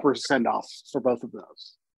the proper send off for both of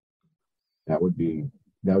those. That would be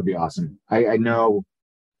awesome. I know.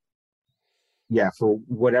 Yeah, for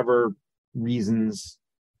whatever reasons,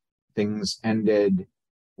 things ended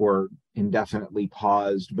or indefinitely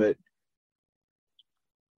paused, but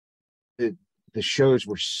the shows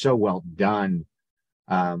were so well done.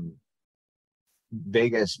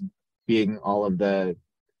 Vegas being all of the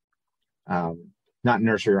not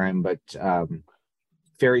nursery rhyme, but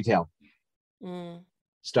fairy tale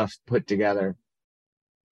stuff put together.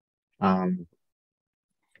 And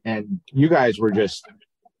you guys were just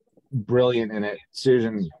brilliant in it.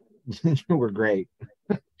 Susan, you were great.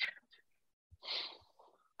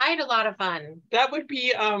 I had a lot of fun. That would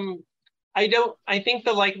be I think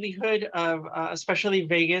the likelihood of especially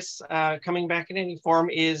Vegas coming back in any form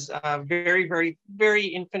is very, very, very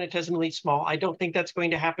infinitesimally small. I don't think that's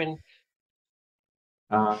going to happen.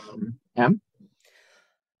 Em?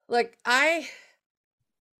 Look, I'm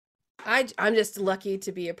just lucky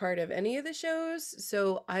to be a part of any of the shows.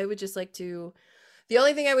 So I would just like to, the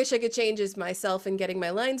only thing I wish I could change is myself and getting my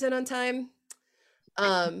lines in on time.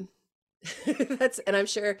 And I'm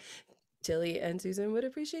sure Tilly and Susan would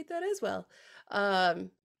appreciate that as well. I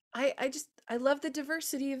love the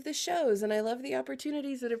diversity of the shows, and I love the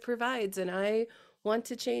opportunities that it provides. And I want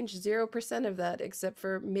to change 0% of that, except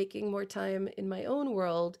for making more time in my own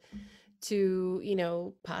world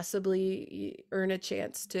to, possibly earn a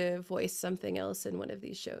chance to voice something else in one of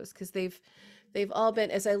these shows. Cause they've all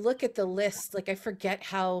been, as I look at the list, like I forget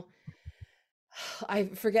how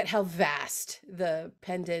vast the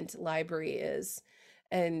Pendant library is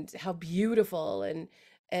and how beautiful, and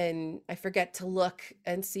I forget to look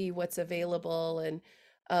and see what's available. And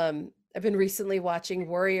I've been recently watching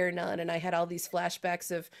Warrior Nun, and I had all these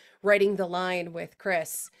flashbacks of writing the line with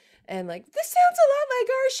Chris, and like, this sounds a lot like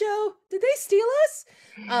our show. Did they steal us?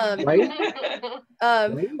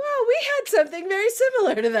 Well, we had something very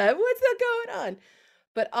similar to that. What's going on?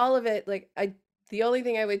 But all of it, like, the only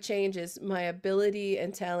thing I would change is my ability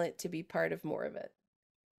and talent to be part of more of it.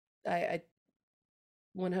 I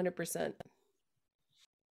 100%.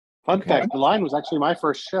 Fun fact, the line was actually my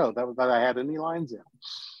first show that I had any lines in.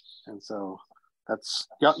 And so it's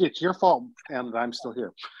your fault, and I'm still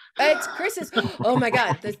here. It's Chris's. Oh my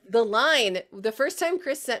God. The line, the first time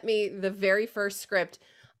Chris sent me the very first script,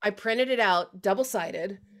 I printed it out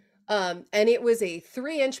double-sided, and it was a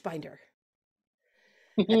 3-inch binder.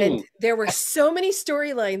 And there were so many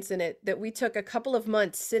storylines in it that we took a couple of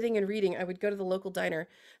months sitting and reading. I would go to the local diner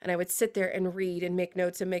and I would sit there and read and make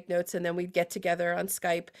notes. And then we'd get together on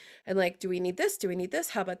Skype and like, do we need this? Do we need this?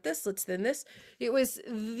 How about this? Let's then this. It was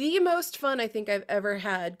the most fun I think I've ever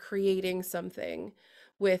had creating something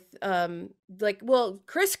with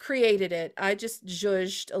Chris created it. I just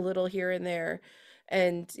zhuzhed a little here and there.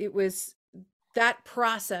 And it was, that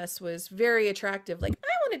process was very attractive. Like, I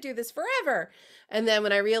want to do this forever. And then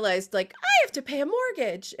when I realized, like, I have to pay a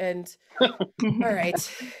mortgage and all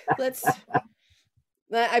right,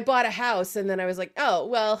 I bought a house and then I was like, oh,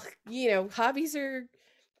 well, hobbies you're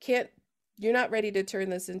not ready to turn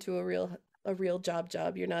this into a real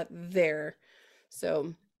job. You're not there.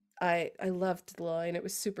 So I loved the line. It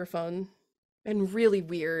was super fun and really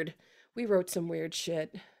weird. We wrote some weird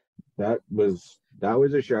shit. That was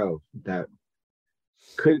a show that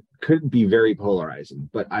could be very polarizing,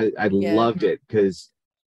 but I loved it because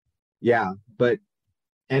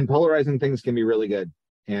and polarizing things can be really good.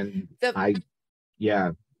 And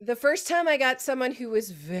the first time I got someone who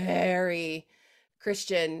was very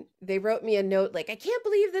Christian, they wrote me a note like, I can't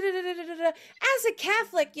believe that as a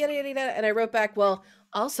Catholic, yada yada yada, and I wrote back, well,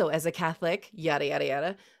 also as a Catholic, yada yada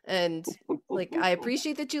yada, and like, I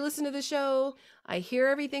appreciate that you listen to the show. I hear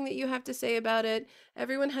everything that you have to say about it.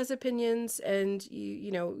 Everyone has opinions, and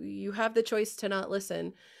you have the choice to not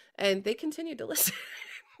listen, and they continued to listen.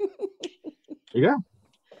 Yeah,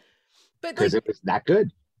 but because it was that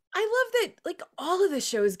good. I love that, like, all of the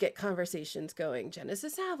shows get conversations going.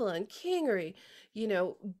 Genesis Avalon, Kingery,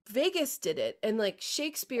 Vegas did it. And like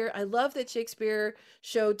Shakespeare, I love that Shakespeare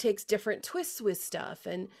show takes different twists with stuff.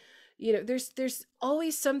 And, there's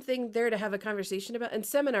always something there to have a conversation about. And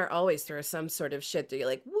Seminar always throws some sort of shit that you're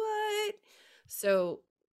like, what? So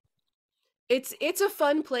it's a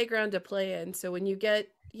fun playground to play in. So when you get,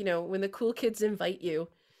 when the cool kids invite you,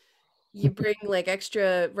 you bring like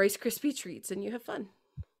extra Rice Krispie treats and you have fun.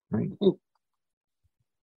 Right.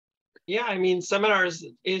 Yeah, I mean, Seminars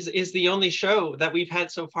is the only show that we've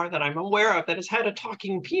had so far that I'm aware of that has had a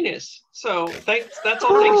talking penis. So that's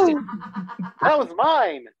all thanks to. That was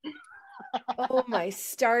mine. Oh my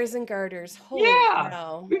stars and garters! Holy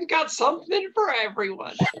cow. We've got something for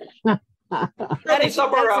everyone. Really,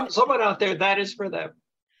 someone out there, that is for them.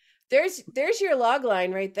 There's your log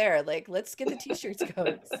line right there. Like, let's get the t-shirts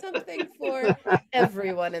going. Something for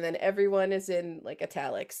everyone, and then everyone is in like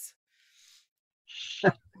italics.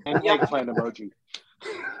 And eggplant emoji.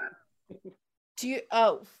 Do you?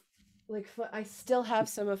 I still have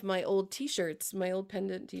some of my old t-shirts, my old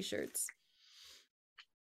pendant t-shirts.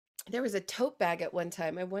 There was a tote bag at one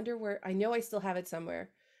time. I wonder where. I know I still have it somewhere.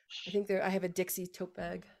 I think I have a Dixie tote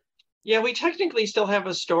bag. Yeah, we technically still have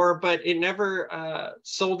a store, but it never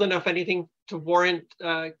sold enough anything to warrant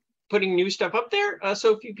putting new stuff up there.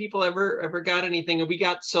 So few people ever got anything, and we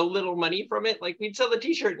got so little money from it. Like, we'd sell the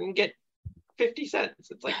t-shirt and get 50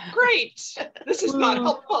 cents. It's like, great, this is not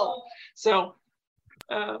helpful. So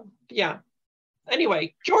yeah.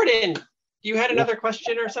 Anyway, Jordan, you had another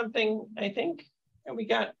question or something, I think, and we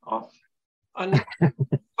got off on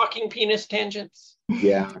fucking penis tangents.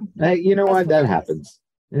 Yeah. You know what? That happens.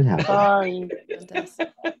 It happens.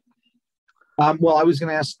 Well, I was going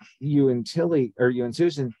to ask you and Tilly, or you and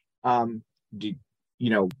Susan, the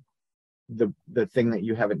thing that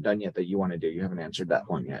you haven't done yet that you want to do. You haven't answered that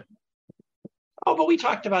one yet. Oh, but we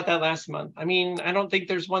talked about that last month. I mean, I don't think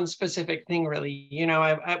there's one specific thing really.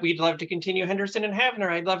 We'd love to continue Henderson and Havner.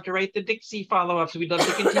 I'd love to write the Dixie follow-ups. We'd love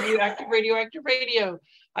to continue Active Radio.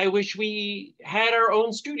 I wish we had our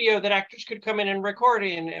own studio that actors could come in and record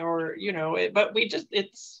in, but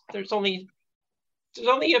there's only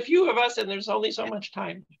a few of us and there's only so much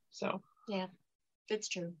time. So yeah, it's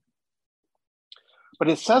true. But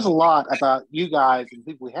it says a lot about you guys and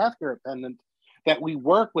people we have here at Pendant that we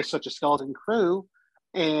work with such a skeleton crew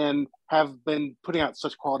and have been putting out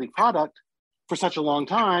such quality product for such a long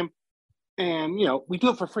time. And, we do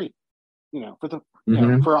it for free,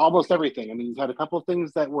 for almost everything. I mean, we've had a couple of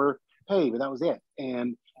things that were paid, but that was it.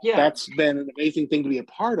 And that's been an amazing thing to be a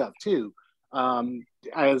part of too.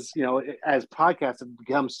 As podcasts have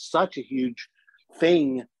become such a huge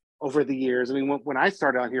thing over the years. I mean, when I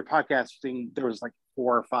started on here podcasting, there was like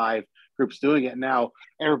 4 or 5 groups doing it. And now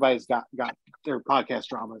everybody's got their podcast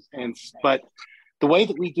dramas. But the way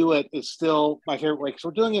that we do it is still my favorite way, because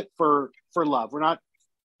we're doing it for love. We're not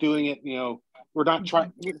doing it, we're not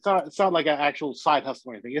trying, it's not like an actual side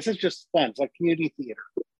hustle or anything. This is just fun. It's like community theater.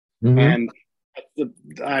 And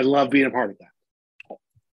I love being a part of that.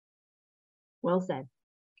 Well said.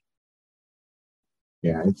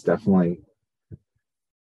 Yeah, it's definitely,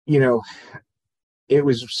 it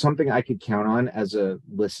was something I could count on as a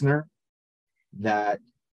listener, that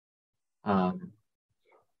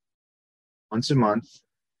once a month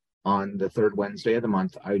on the third Wednesday of the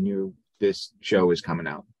month, I knew this show is coming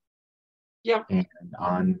out. Yep. And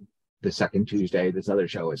on the second Tuesday, this other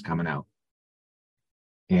show is coming out.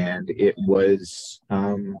 And it was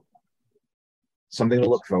something to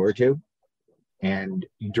look forward to. And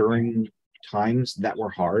during times that were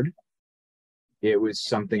hard, it was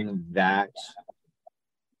something that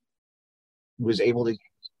was able to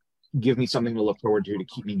give me something to look forward to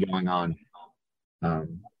keep me going on.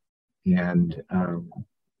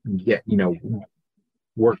 Get,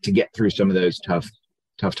 work to get through some of those tough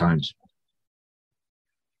times.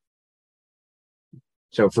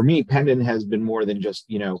 So for me, Pendon has been more than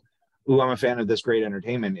just, ooh, I'm a fan of this great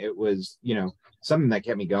entertainment. It was, something that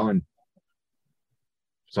kept me going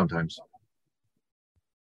sometimes.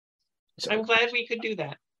 So, I'm glad we could do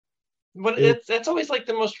that. But that's always like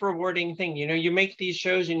the most rewarding thing. You make these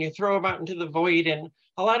shows and you throw them out into the void, and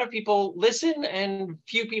a lot of people listen and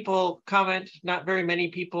few people comment. Not very many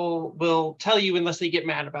people will tell you unless they get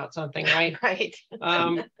mad about something, right? Right.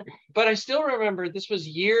 But I still remember, this was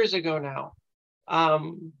years ago now.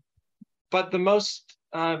 But the most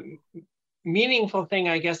meaningful thing,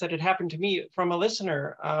 I guess, that had happened to me from a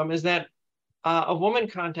listener is that a woman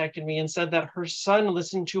contacted me and said that her son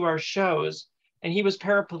listened to our shows, and he was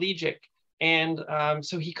paraplegic. And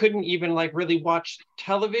so he couldn't even really watch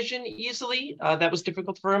television easily. That was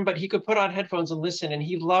difficult for him, but he could put on headphones and listen, and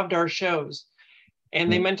he loved our shows.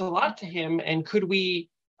 And they meant a lot to him. And could we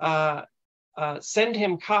send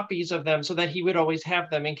him copies of them so that he would always have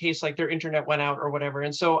them in case their internet went out or whatever.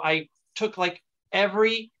 And so I took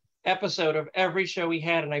every episode of every show we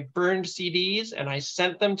had, and I burned CDs and I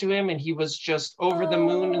sent them to him, and he was just over the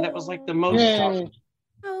moon. And that was the most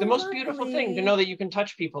the most beautiful thing, to know that you can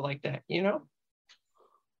touch people like that,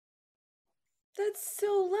 That's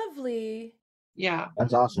so lovely. Yeah.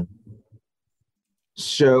 That's awesome.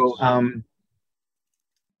 So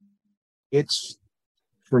it's,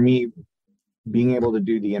 for me, being able to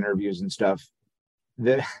do the interviews and stuff,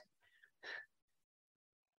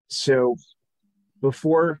 so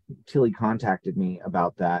before Tilly contacted me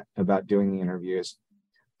about doing the interviews,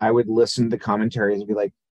 I would listen to commentaries and be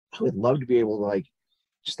like, I would love to be able to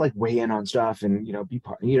just weigh in on stuff and be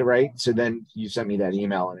part, right? So then you sent me that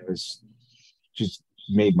email, and it was just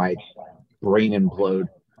made my brain implode.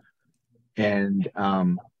 And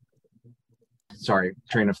sorry,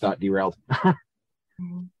 train of thought derailed.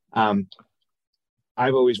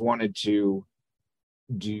 I've always wanted to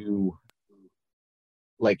do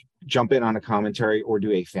jump in on a commentary or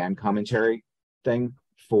do a fan commentary thing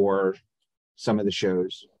for some of the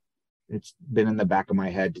shows. It's been in the back of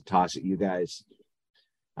my head to toss at you guys.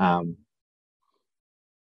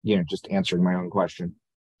 Just answering my own question.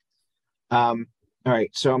 All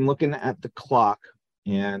right, so I'm looking at the clock,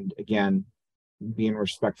 and again, being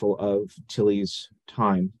respectful of Tilly's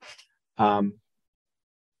time.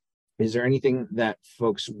 Is there anything that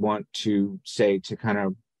folks want to say to kind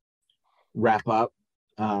of wrap up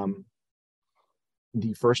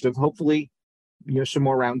the first of hopefully some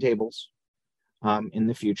more roundtables in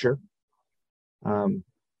the future?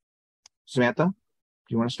 Samantha, do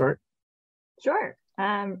you want to start? Sure.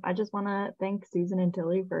 I just want to thank Susan and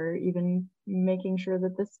Tilly for even making sure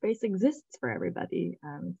that this space exists for everybody.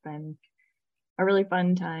 It's been a really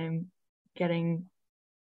fun time getting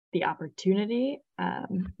the opportunity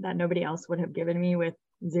that nobody else would have given me with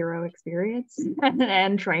zero experience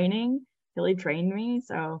and training. Tilly trained me,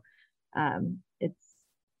 so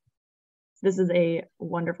this is a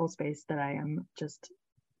wonderful space that I am just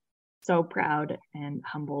so proud and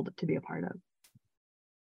humbled to be a part of.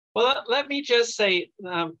 Well, let me just say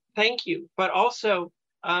thank you, but also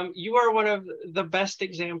you are one of the best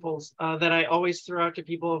examples that I always throw out to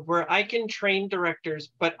people of where I can train directors,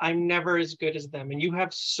 but I'm never as good as them. And you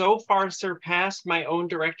have so far surpassed my own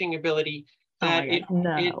directing ability that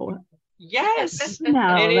yes, no,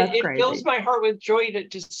 and that's it crazy. fills my heart with joy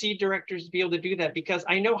to see directors be able to do that, because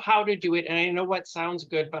I know how to do it and I know what sounds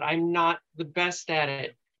good, but I'm not the best at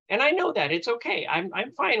it. And I know that it's okay.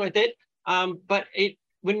 I'm fine with it. But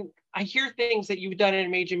when I hear things that you've done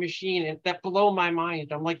in Major Machine and that blow my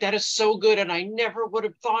mind, I'm like, that is so good, and I never would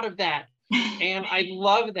have thought of that. And I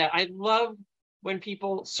love that. I love when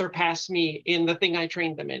people surpass me in the thing I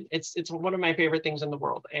trained them in. It's one of my favorite things in the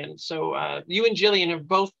world. And so you and Jillian have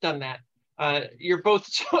both done that. You're both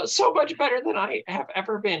so much better than I have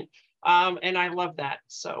ever been. And I love that.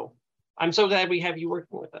 So I'm so glad we have you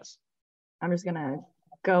working with us. I'm just gonna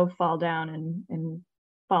go fall down and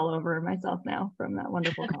fall over myself now from that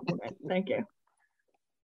wonderful compliment. Thank you.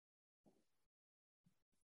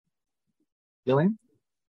 Gillian?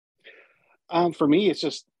 For me, it's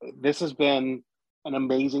just, this has been an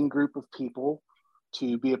amazing group of people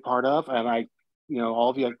to be a part of. And all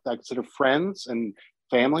of you, I consider friends and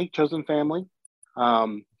family, chosen family.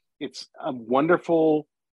 It's a wonderful,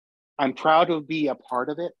 I'm proud to be a part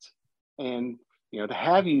of it. And, to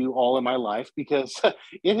have you all in my life, because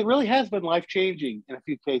it really has been life-changing in a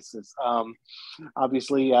few cases.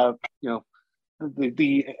 Obviously,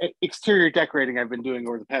 the exterior decorating I've been doing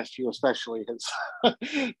over the past year, especially,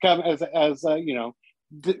 has come as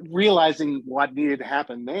realizing what needed to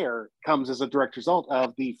happen there comes as a direct result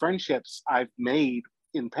of the friendships I've made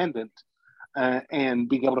in Pendant, and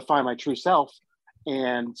being able to find my true self.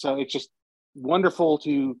 And so it's just wonderful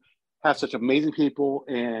to have such amazing people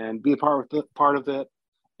and be a part of it,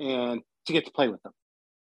 and to get to play with them.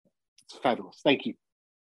 It's fabulous. Thank you.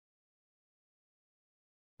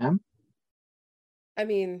 I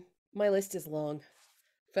mean, my list is long,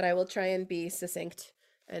 but I will try and be succinct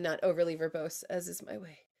and not overly verbose, as is my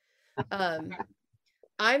way.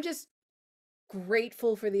 I'm just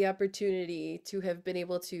grateful for the opportunity to have been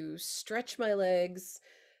able to stretch my legs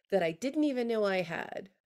that I didn't even know I had,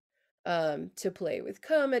 to play with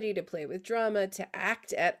comedy, to play with drama, to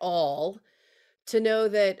act at all, to know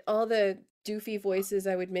that all the doofy voices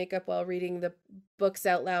I would make up while reading the books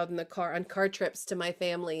out loud in the car on car trips to my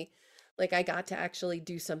family, like I got to actually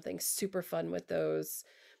do something super fun with those,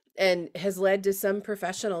 and has led to some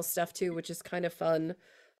professional stuff too, which is kind of fun.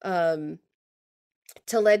 Led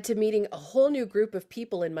to meeting a whole new group of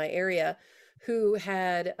people in my area who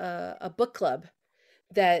had a book club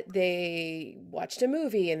that they watched a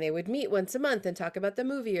movie, and they would meet once a month and talk about the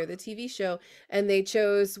movie or the TV show. And they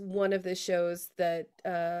chose one of the shows that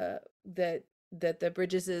the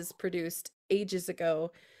Bridgeses produced ages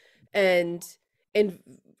ago, and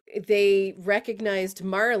they recognized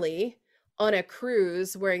Marley on a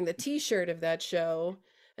cruise wearing the T-shirt of that show,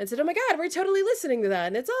 and said, "Oh my God, we're totally listening to that,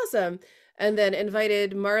 and it's awesome." And then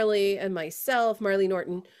invited Marley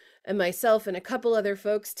Norton and myself and a couple other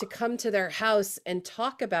folks to come to their house and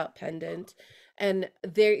talk about Pendant. And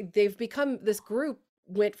they've become, this group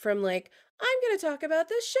went from like, I'm going to talk about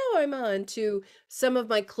this show I'm on, to some of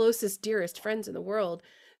my closest, dearest friends in the world.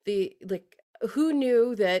 Who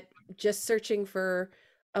knew that just searching for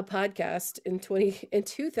a podcast in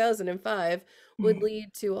 2005 would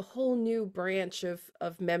lead to a whole new branch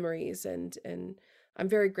of memories, and I'm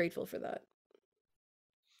very grateful for that.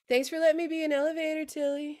 Thanks for letting me be an elevator,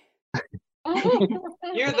 Tilly.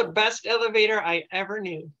 You're the best elevator I ever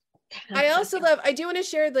knew. I do want to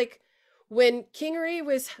share, like, when Kingery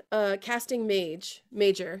was casting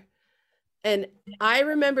Major, and I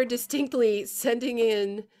remember distinctly sending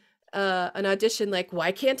in an audition like,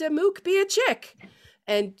 why can't a mook be a chick?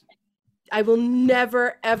 And I will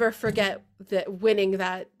never ever forget winning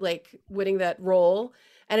that role.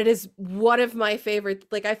 And it is one of my favorite,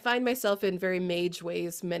 like, I find myself in very mage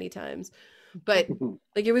ways many times, but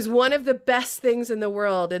like, it was one of the best things in the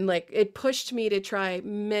world. And like, it pushed me to try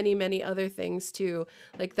many, many other things too.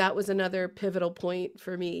 Like, that was another pivotal point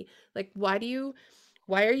for me. Like, why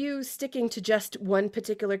are you sticking to just one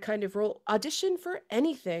particular kind of role? Audition for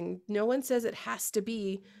anything. No one says it has to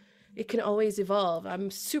be. It can always evolve. I'm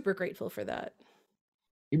super grateful for that.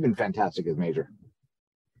 You've been fantastic as Major.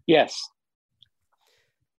 Yes.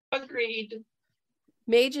 Agreed.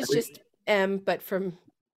 Mage is just M, but from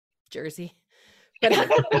Jersey. But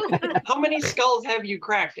how many skulls have you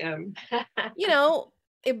cracked, M?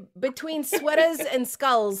 Between sweaters and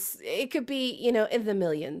skulls, it could be, in the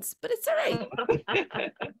millions, but it's all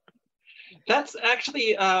right. That's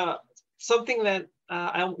actually something that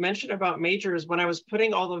I'll mention about Majors. When I was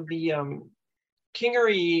putting all of the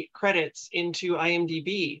Kingery credits into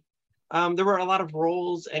IMDb, there were a lot of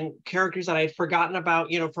roles and characters that I had forgotten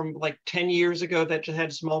about, from like 10 years ago that just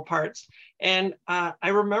had small parts. And I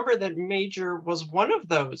remember that Major was one of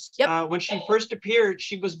those. Yep. When she first appeared,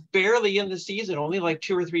 she was barely in the season, only like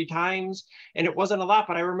 2 or 3 times. And it wasn't a lot,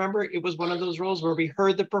 but I remember it was one of those roles where we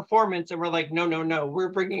heard the performance and we're like, no, we're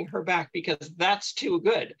bringing her back because that's too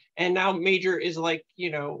good. And now Major is like,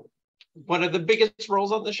 one of the biggest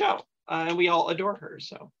roles on the show. And we all adore her,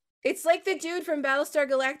 so. It's like the dude from Battlestar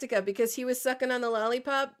Galactica, because he was sucking on the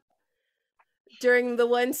lollipop during the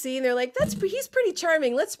one scene. They're like, he's pretty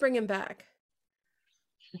charming. Let's bring him back.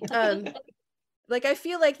 I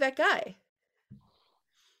feel like that guy.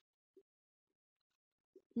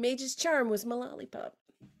 Mage's charm was my lollipop.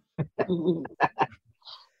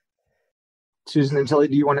 Susan and Tilly,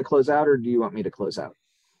 do you want to close out, or do you want me to close out?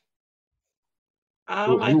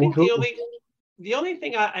 I think the only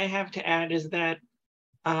thing I have to add is that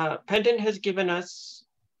Pendant has given us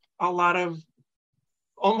a lot of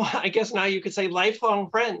almost, I guess now you could say, lifelong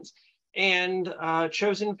friends and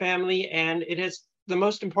chosen family. And it is the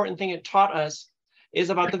most important thing it taught us is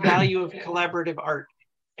about the value of collaborative art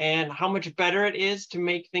and how much better it is to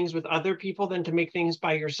make things with other people than to make things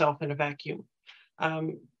by yourself in a vacuum.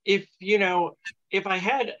 If I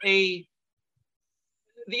had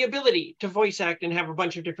the ability to voice act and have a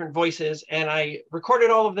bunch of different voices, and I recorded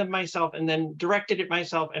all of them myself and then directed it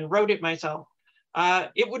myself and wrote it myself,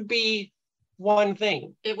 it would be one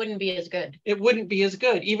thing. It wouldn't be as good. It wouldn't be as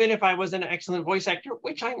good, even if I was an excellent voice actor,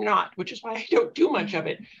 which I'm not, which is why I don't do much of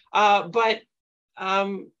it.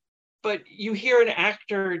 But you hear an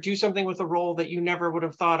actor do something with a role that you never would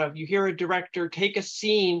have thought of. You hear a director take a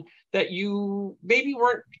scene that you maybe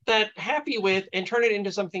weren't that happy with and turn it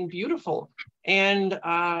into something beautiful. And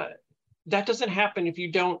that doesn't happen if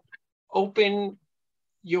you don't open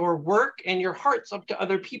your work and your hearts up to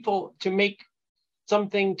other people to make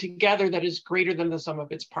something together that is greater than the sum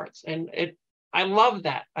of its parts. And I love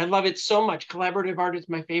that. I love it so much. Collaborative art is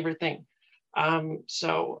my favorite thing. And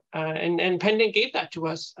Pendant gave that to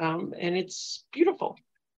us, and it's beautiful.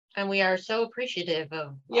 And we are so appreciative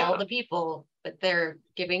of all the people that they're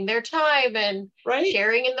giving their time and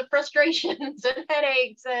sharing in the frustrations and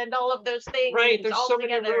headaches and all of those things. Right, there's so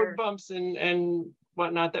together. many road bumps and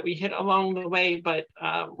whatnot that we hit along the way, but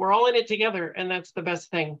we're all in it together, and that's the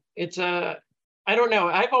best thing. It's I don't know,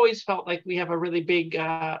 I've always felt like we have a really big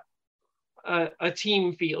a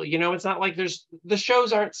team feel, it's not like the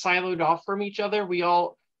shows aren't siloed off from each other. We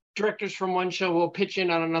all, directors from one show will pitch in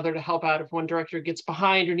on another to help out if one director gets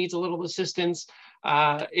behind or needs a little assistance.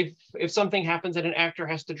 If something happens and an actor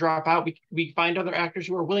has to drop out, we find other actors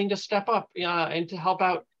who are willing to step up and to help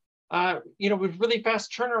out, with really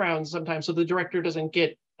fast turnarounds sometimes, so the director doesn't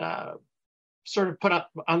get sort of put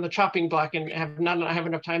up on the chopping block and not have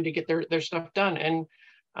enough time to get their stuff done. And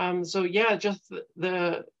just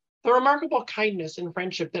the remarkable kindness and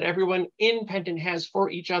friendship that everyone in Pendant has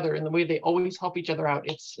for each other and the way they always help each other out.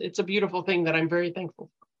 It's a beautiful thing that I'm very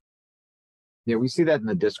thankful for. Yeah, we see that in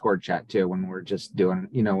the Discord chat too, when we're just doing,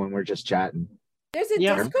 when we're just chatting. There's a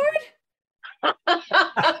Discord? Look,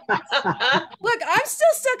 I'm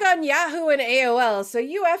still stuck on Yahoo and AOL, so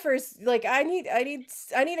you effers, like, I need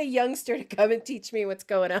a youngster to come and teach me what's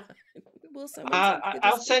going on. Will someone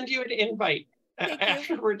I'll send you an invite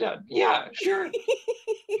after we're done. Yeah, sure.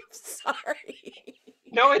 Sorry.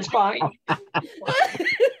 No, it's fine.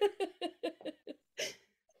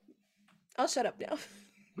 I'll shut up now.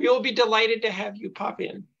 We will be delighted to have you pop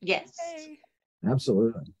in. Yes. Hey.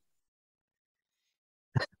 Absolutely.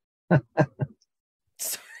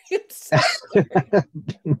 Sorry.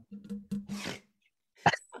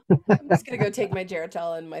 I'm just gonna go take my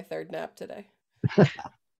Geritol and my third nap today.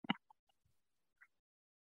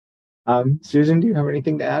 Susan, do you have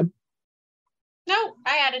anything to add? No,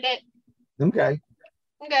 I added it. Okay.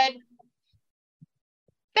 I'm good.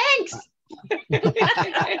 Thanks.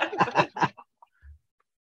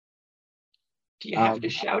 Do you have to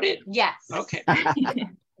shout it? Yes. Okay.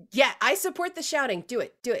 Yeah, I support the shouting. Do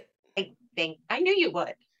it. Do it. I knew you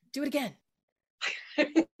would. Do it again.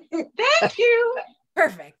 Thank you.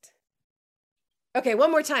 Perfect. Okay,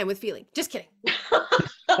 one more time with feeling. Just kidding.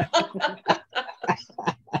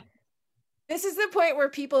 This is the point where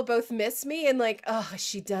people both miss me and like, oh, is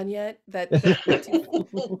she done yet? That's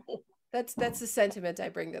the sentiment I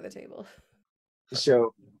bring to the table.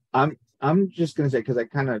 So I'm just gonna say, because I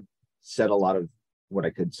kind of said a lot of what I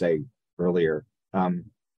could say earlier.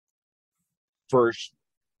 First,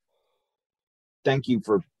 thank you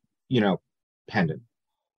for Pendant,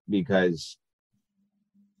 because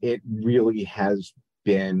it really has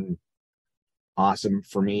been awesome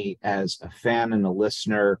for me as a fan and a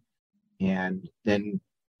listener, and then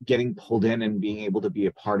getting pulled in and being able to be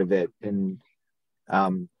a part of it. And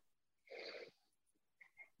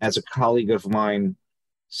as a colleague of mine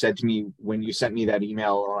said to me when you sent me that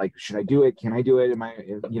email, like, should I do it? Can I do it? Am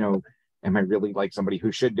I really like somebody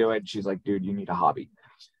who should do it? She's like, dude, you need a hobby.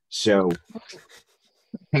 So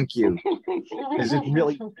thank you, because it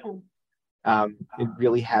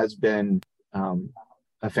really has been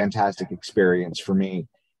a fantastic experience for me.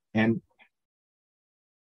 And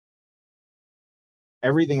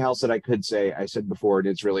everything else that I could say, I said before, and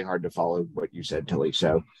it's really hard to follow what you said, Tilly.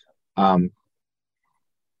 So I'll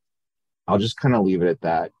just kind of leave it at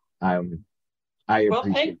that. I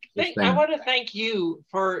want to thank you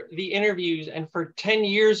for the interviews and for 10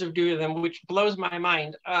 years of doing them, which blows my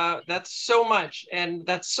mind. That's so much, and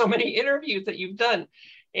that's so many interviews that you've done.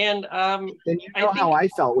 And then how I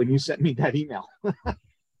felt when you sent me that email.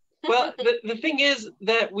 Well, the thing is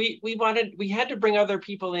that we had to bring other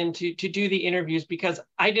people in to do the interviews because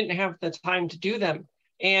I didn't have the time to do them.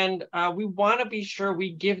 And we want to be sure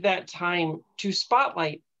we give that time to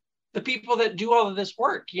spotlight the people that do all of this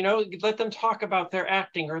work. Let them talk about their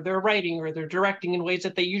acting or their writing or their directing in ways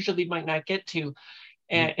that they usually might not get to,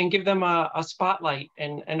 and give them a spotlight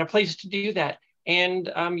and a place to do that.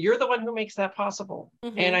 And you're the one who makes that possible.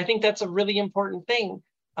 Mm-hmm. And I think that's a really important thing,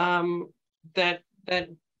 that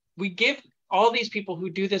we give all these people who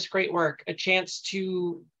do this great work a chance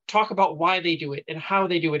to talk about why they do it and how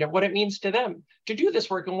they do it and what it means to them to do this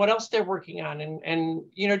work and what else they're working on, and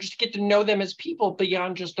just get to know them as people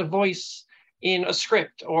beyond just a voice in a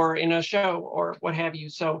script or in a show or what have you.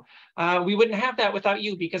 So we wouldn't have that without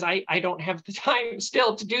you, because I don't have the time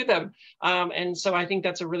still to do them. And so I think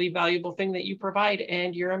that's a really valuable thing that you provide,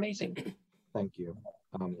 and you're amazing. Thank you.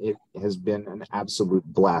 It has been an absolute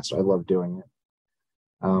blast. I love doing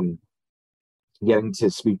it. Getting to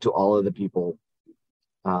speak to all of the people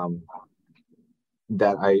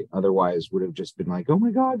that I otherwise would have just been like, oh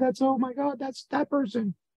my God, that's that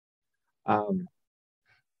person.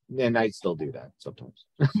 And I still do that sometimes.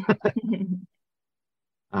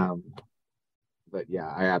 But yeah,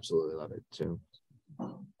 I absolutely love it. So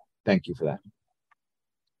thank you for that.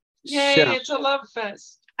 Yay, so, it's a love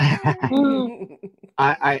fest.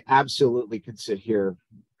 I absolutely could sit here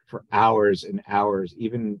for hours and hours,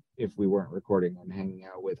 even if we weren't recording, and hanging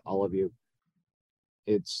out with all of you.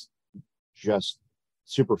 It's just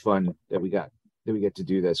super fun that we get to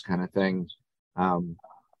do this kind of thing. I'm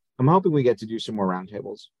hoping we get to do some more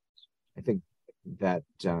roundtables. I think that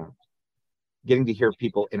getting to hear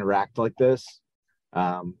people interact like this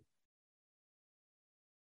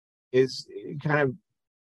is kind of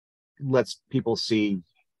lets people see,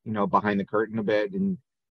 behind the curtain a bit, and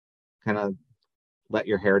kind of let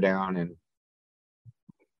your hair down and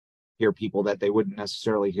hear people that they wouldn't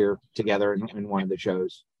necessarily hear together in one of the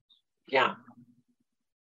shows. Yeah.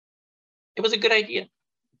 It was a good idea.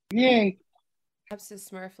 Yay. Absolutely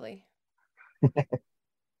smurfly.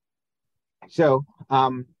 So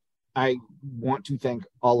I want to thank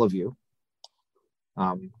all of you,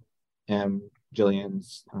 and Jillian,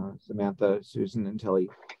 Samantha, Susan, and Tilly,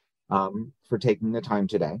 for taking the time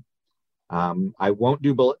today. I won't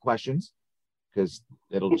do bullet questions because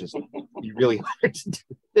it'll just be really hard to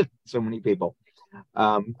do with so many people.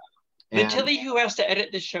 The Tilly who has to edit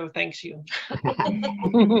this show thanks you.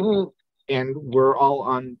 And we're all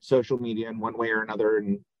on social media in one way or another,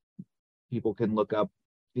 and people can look up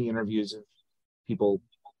the interviews of people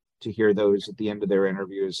to hear those at the end of their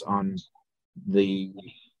interviews on the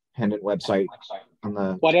Pendant website, on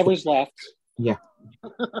the whatever's left. Yeah.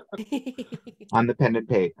 On the Pendant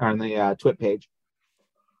page, on the Twit page.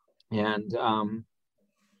 And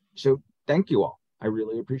so thank you all. I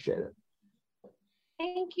really appreciate it.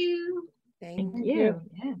 Thank you. Thank you.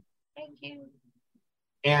 Yeah. Thank you.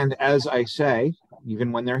 And as I say,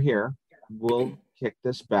 even when they're here, we'll kick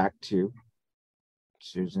this back to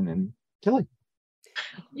Susan and Tilly.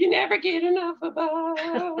 You never get enough of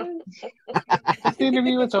us. The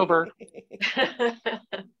interview is over. Dun,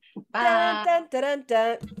 dun, dun, dun,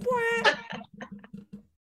 dun.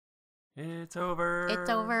 It's over. It's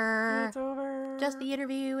over. It's over. Just the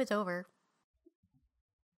interview is over.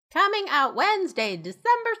 Coming out Wednesday,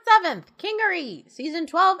 December 7th, Kingery, Season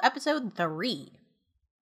 12, Episode 3.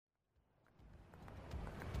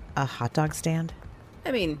 A hot dog stand?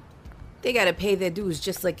 I mean, they gotta pay their dues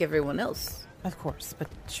just like everyone else. Of course, but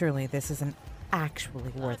surely this isn't actually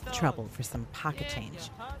worth the trouble for some pocket change.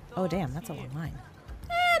 Oh damn, that's a long line.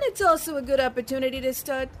 And it's also a good opportunity to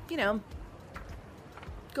start,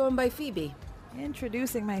 going by Phoebe.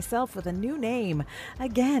 Introducing myself with a new name.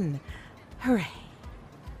 Again. Hooray.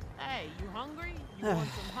 Hey, you hungry? You want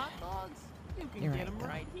some hot dogs? You can You're get right, them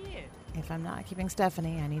right here. If I'm not keeping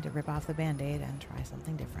Stephanie, I need to rip off the Band-Aid and try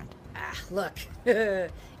something different. Look.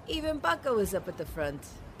 Even Bucko is up at the front.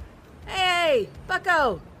 Hey,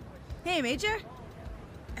 Bucko! Hey, Major.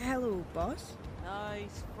 Hello, boss.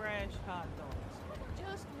 Nice, fresh hot dogs.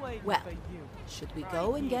 Just waiting Well, for you. Should we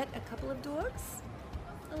go and get a couple of dogs?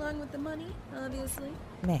 Along with the money, obviously.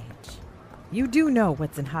 Mage, you do know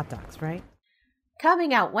what's in hot dogs, right?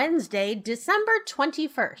 Coming out Wednesday, December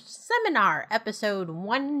 21st, Seminar, Episode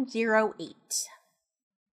 108.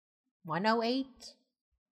 108?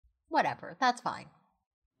 Whatever, that's fine.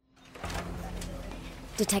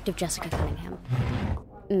 Detective Jessica Cunningham.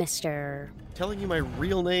 Mr. Telling you my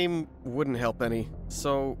real name wouldn't help any,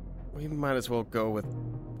 so we might as well go with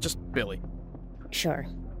just Billy. Sure.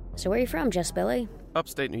 So where are you from, just Billy?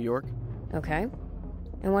 Upstate New York. Okay.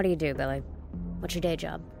 And what do you do, Billy? What's your day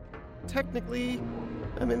job? Technically,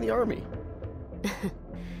 I'm in the Army.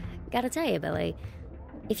 Gotta tell you, Billy,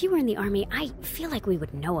 if you were in the Army, I feel like we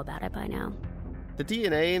would know about it by now. The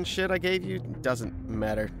DNA and shit I gave you doesn't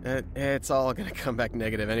matter. It's all gonna come back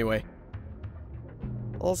negative anyway.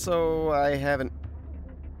 Also, I haven't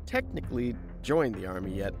technically joined the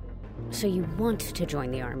army yet. So you want to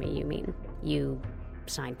join the army, you mean? You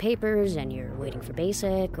signed papers and you're waiting for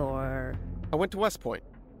basic, or... I went to West Point.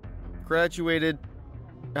 Graduated...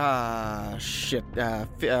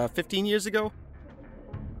 15 years ago?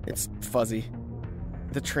 It's fuzzy.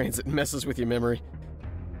 The transit messes with your memory.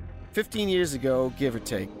 15 years ago, give or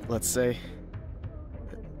take, let's say.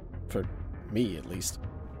 For me, at least.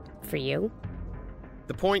 For you?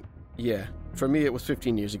 The point? Yeah. For me, it was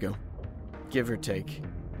 15 years ago. Give or take.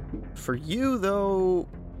 For you, though,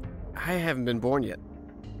 I haven't been born yet.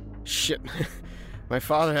 Shit. My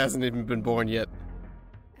father hasn't even been born yet.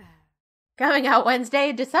 Coming out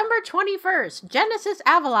Wednesday, December 21st, Genesis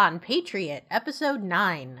Avalon Patriot, Episode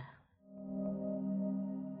 9.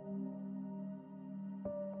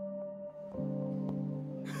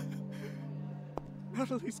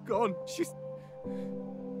 Natalie's gone. She's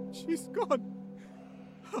gone.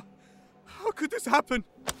 How could this happen?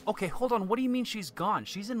 Okay, hold on. What do you mean she's gone?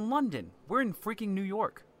 She's in London. We're in freaking New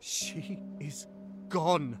York. She is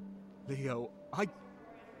gone, Leo. I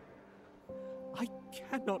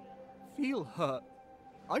cannot feel her.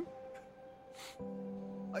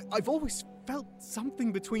 I've always felt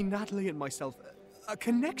something between Natalie and myself. A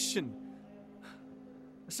connection.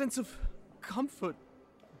 A sense of comfort,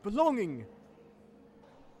 belonging.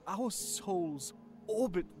 Our souls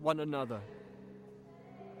orbit one another.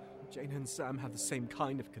 Jane and Sam have the same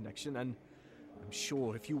kind of connection, and I'm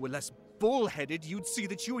sure if you were less bullheaded, you'd see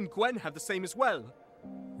that you and Gwen have the same as well.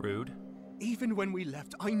 Rude. Even when we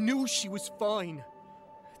left, I knew she was fine.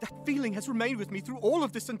 That feeling has remained with me through all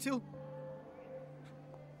of this until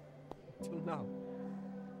now.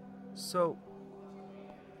 So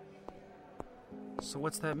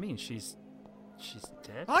what's that mean? She's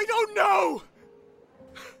dead? I don't know!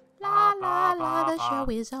 La la la, the show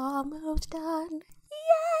is almost done.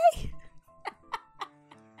 Yay!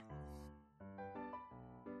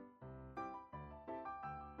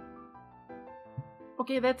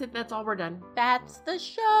 Okay, that's it. That's all we're done. That's the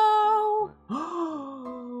show.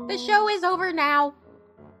 The show is over now.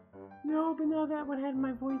 No, but no, that one had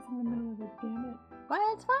my voice in the middle of it. Damn it.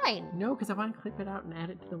 Well, it's fine. No, because I want to clip it out and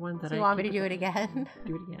add it to the ones that so I. You want me to do it again?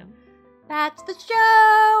 Do it again. That's the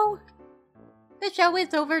show. The show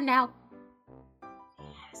is over now.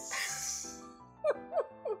 Yes.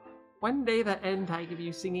 One day the end tag of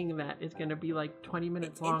you singing that is going to be like 20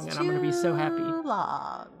 minutes long, and I'm going to be so happy.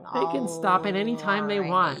 Long. They can stop at any time they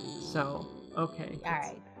want. So, okay. All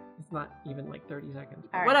right. It's not even like 30 seconds.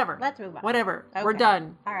 All right, whatever. Let's move on. Whatever. Okay. We're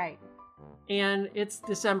done. All right. And it's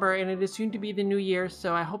December, and it is soon to be the new year,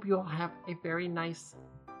 so I hope you all have a very nice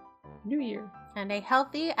new year. And a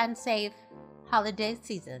healthy and safe holiday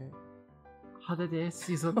season. Holiday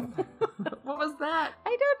season. What was that?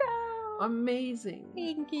 I don't know. Amazing.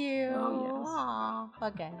 Thank you. Oh, yes. Aww.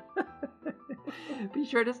 Okay. Be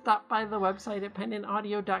sure to stop by the website at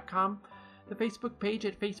pendantaudio.com, the Facebook page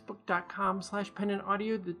at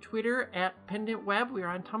facebook.com/pendantaudio, the Twitter at pendantweb. We are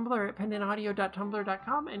on Tumblr at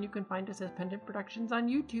pendantaudio.tumblr.com, and you can find us as Pendant Productions on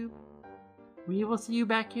YouTube. We will see you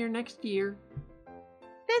back here next year.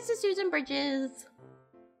 This is Susan Bridges.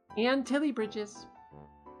 And Tilly Bridges.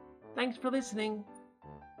 Thanks for listening.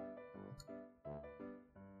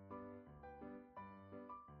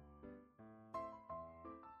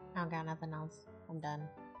 I don't got nothing else. I'm done.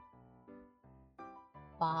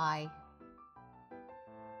 Bye.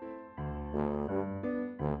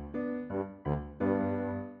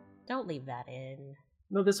 Don't leave that in.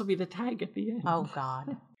 No, this will be the tag at the end. Oh,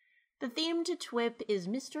 God. The theme to TWIP is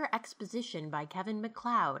Mr. Exposition by Kevin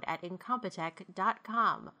MacLeod at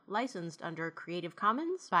Incompetech.com, licensed under Creative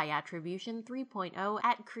Commons by Attribution 3.0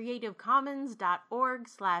 at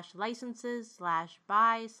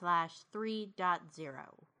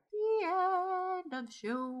creativecommons.org/licenses/by/3.0. The end of the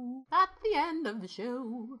show. That's the end of the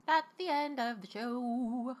show. That's the end of the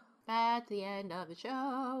show. That's the end of the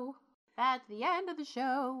show. That's the end of the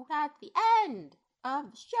show. That's the end of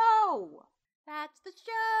the show. That's the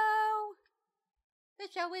show. The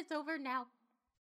show is over now.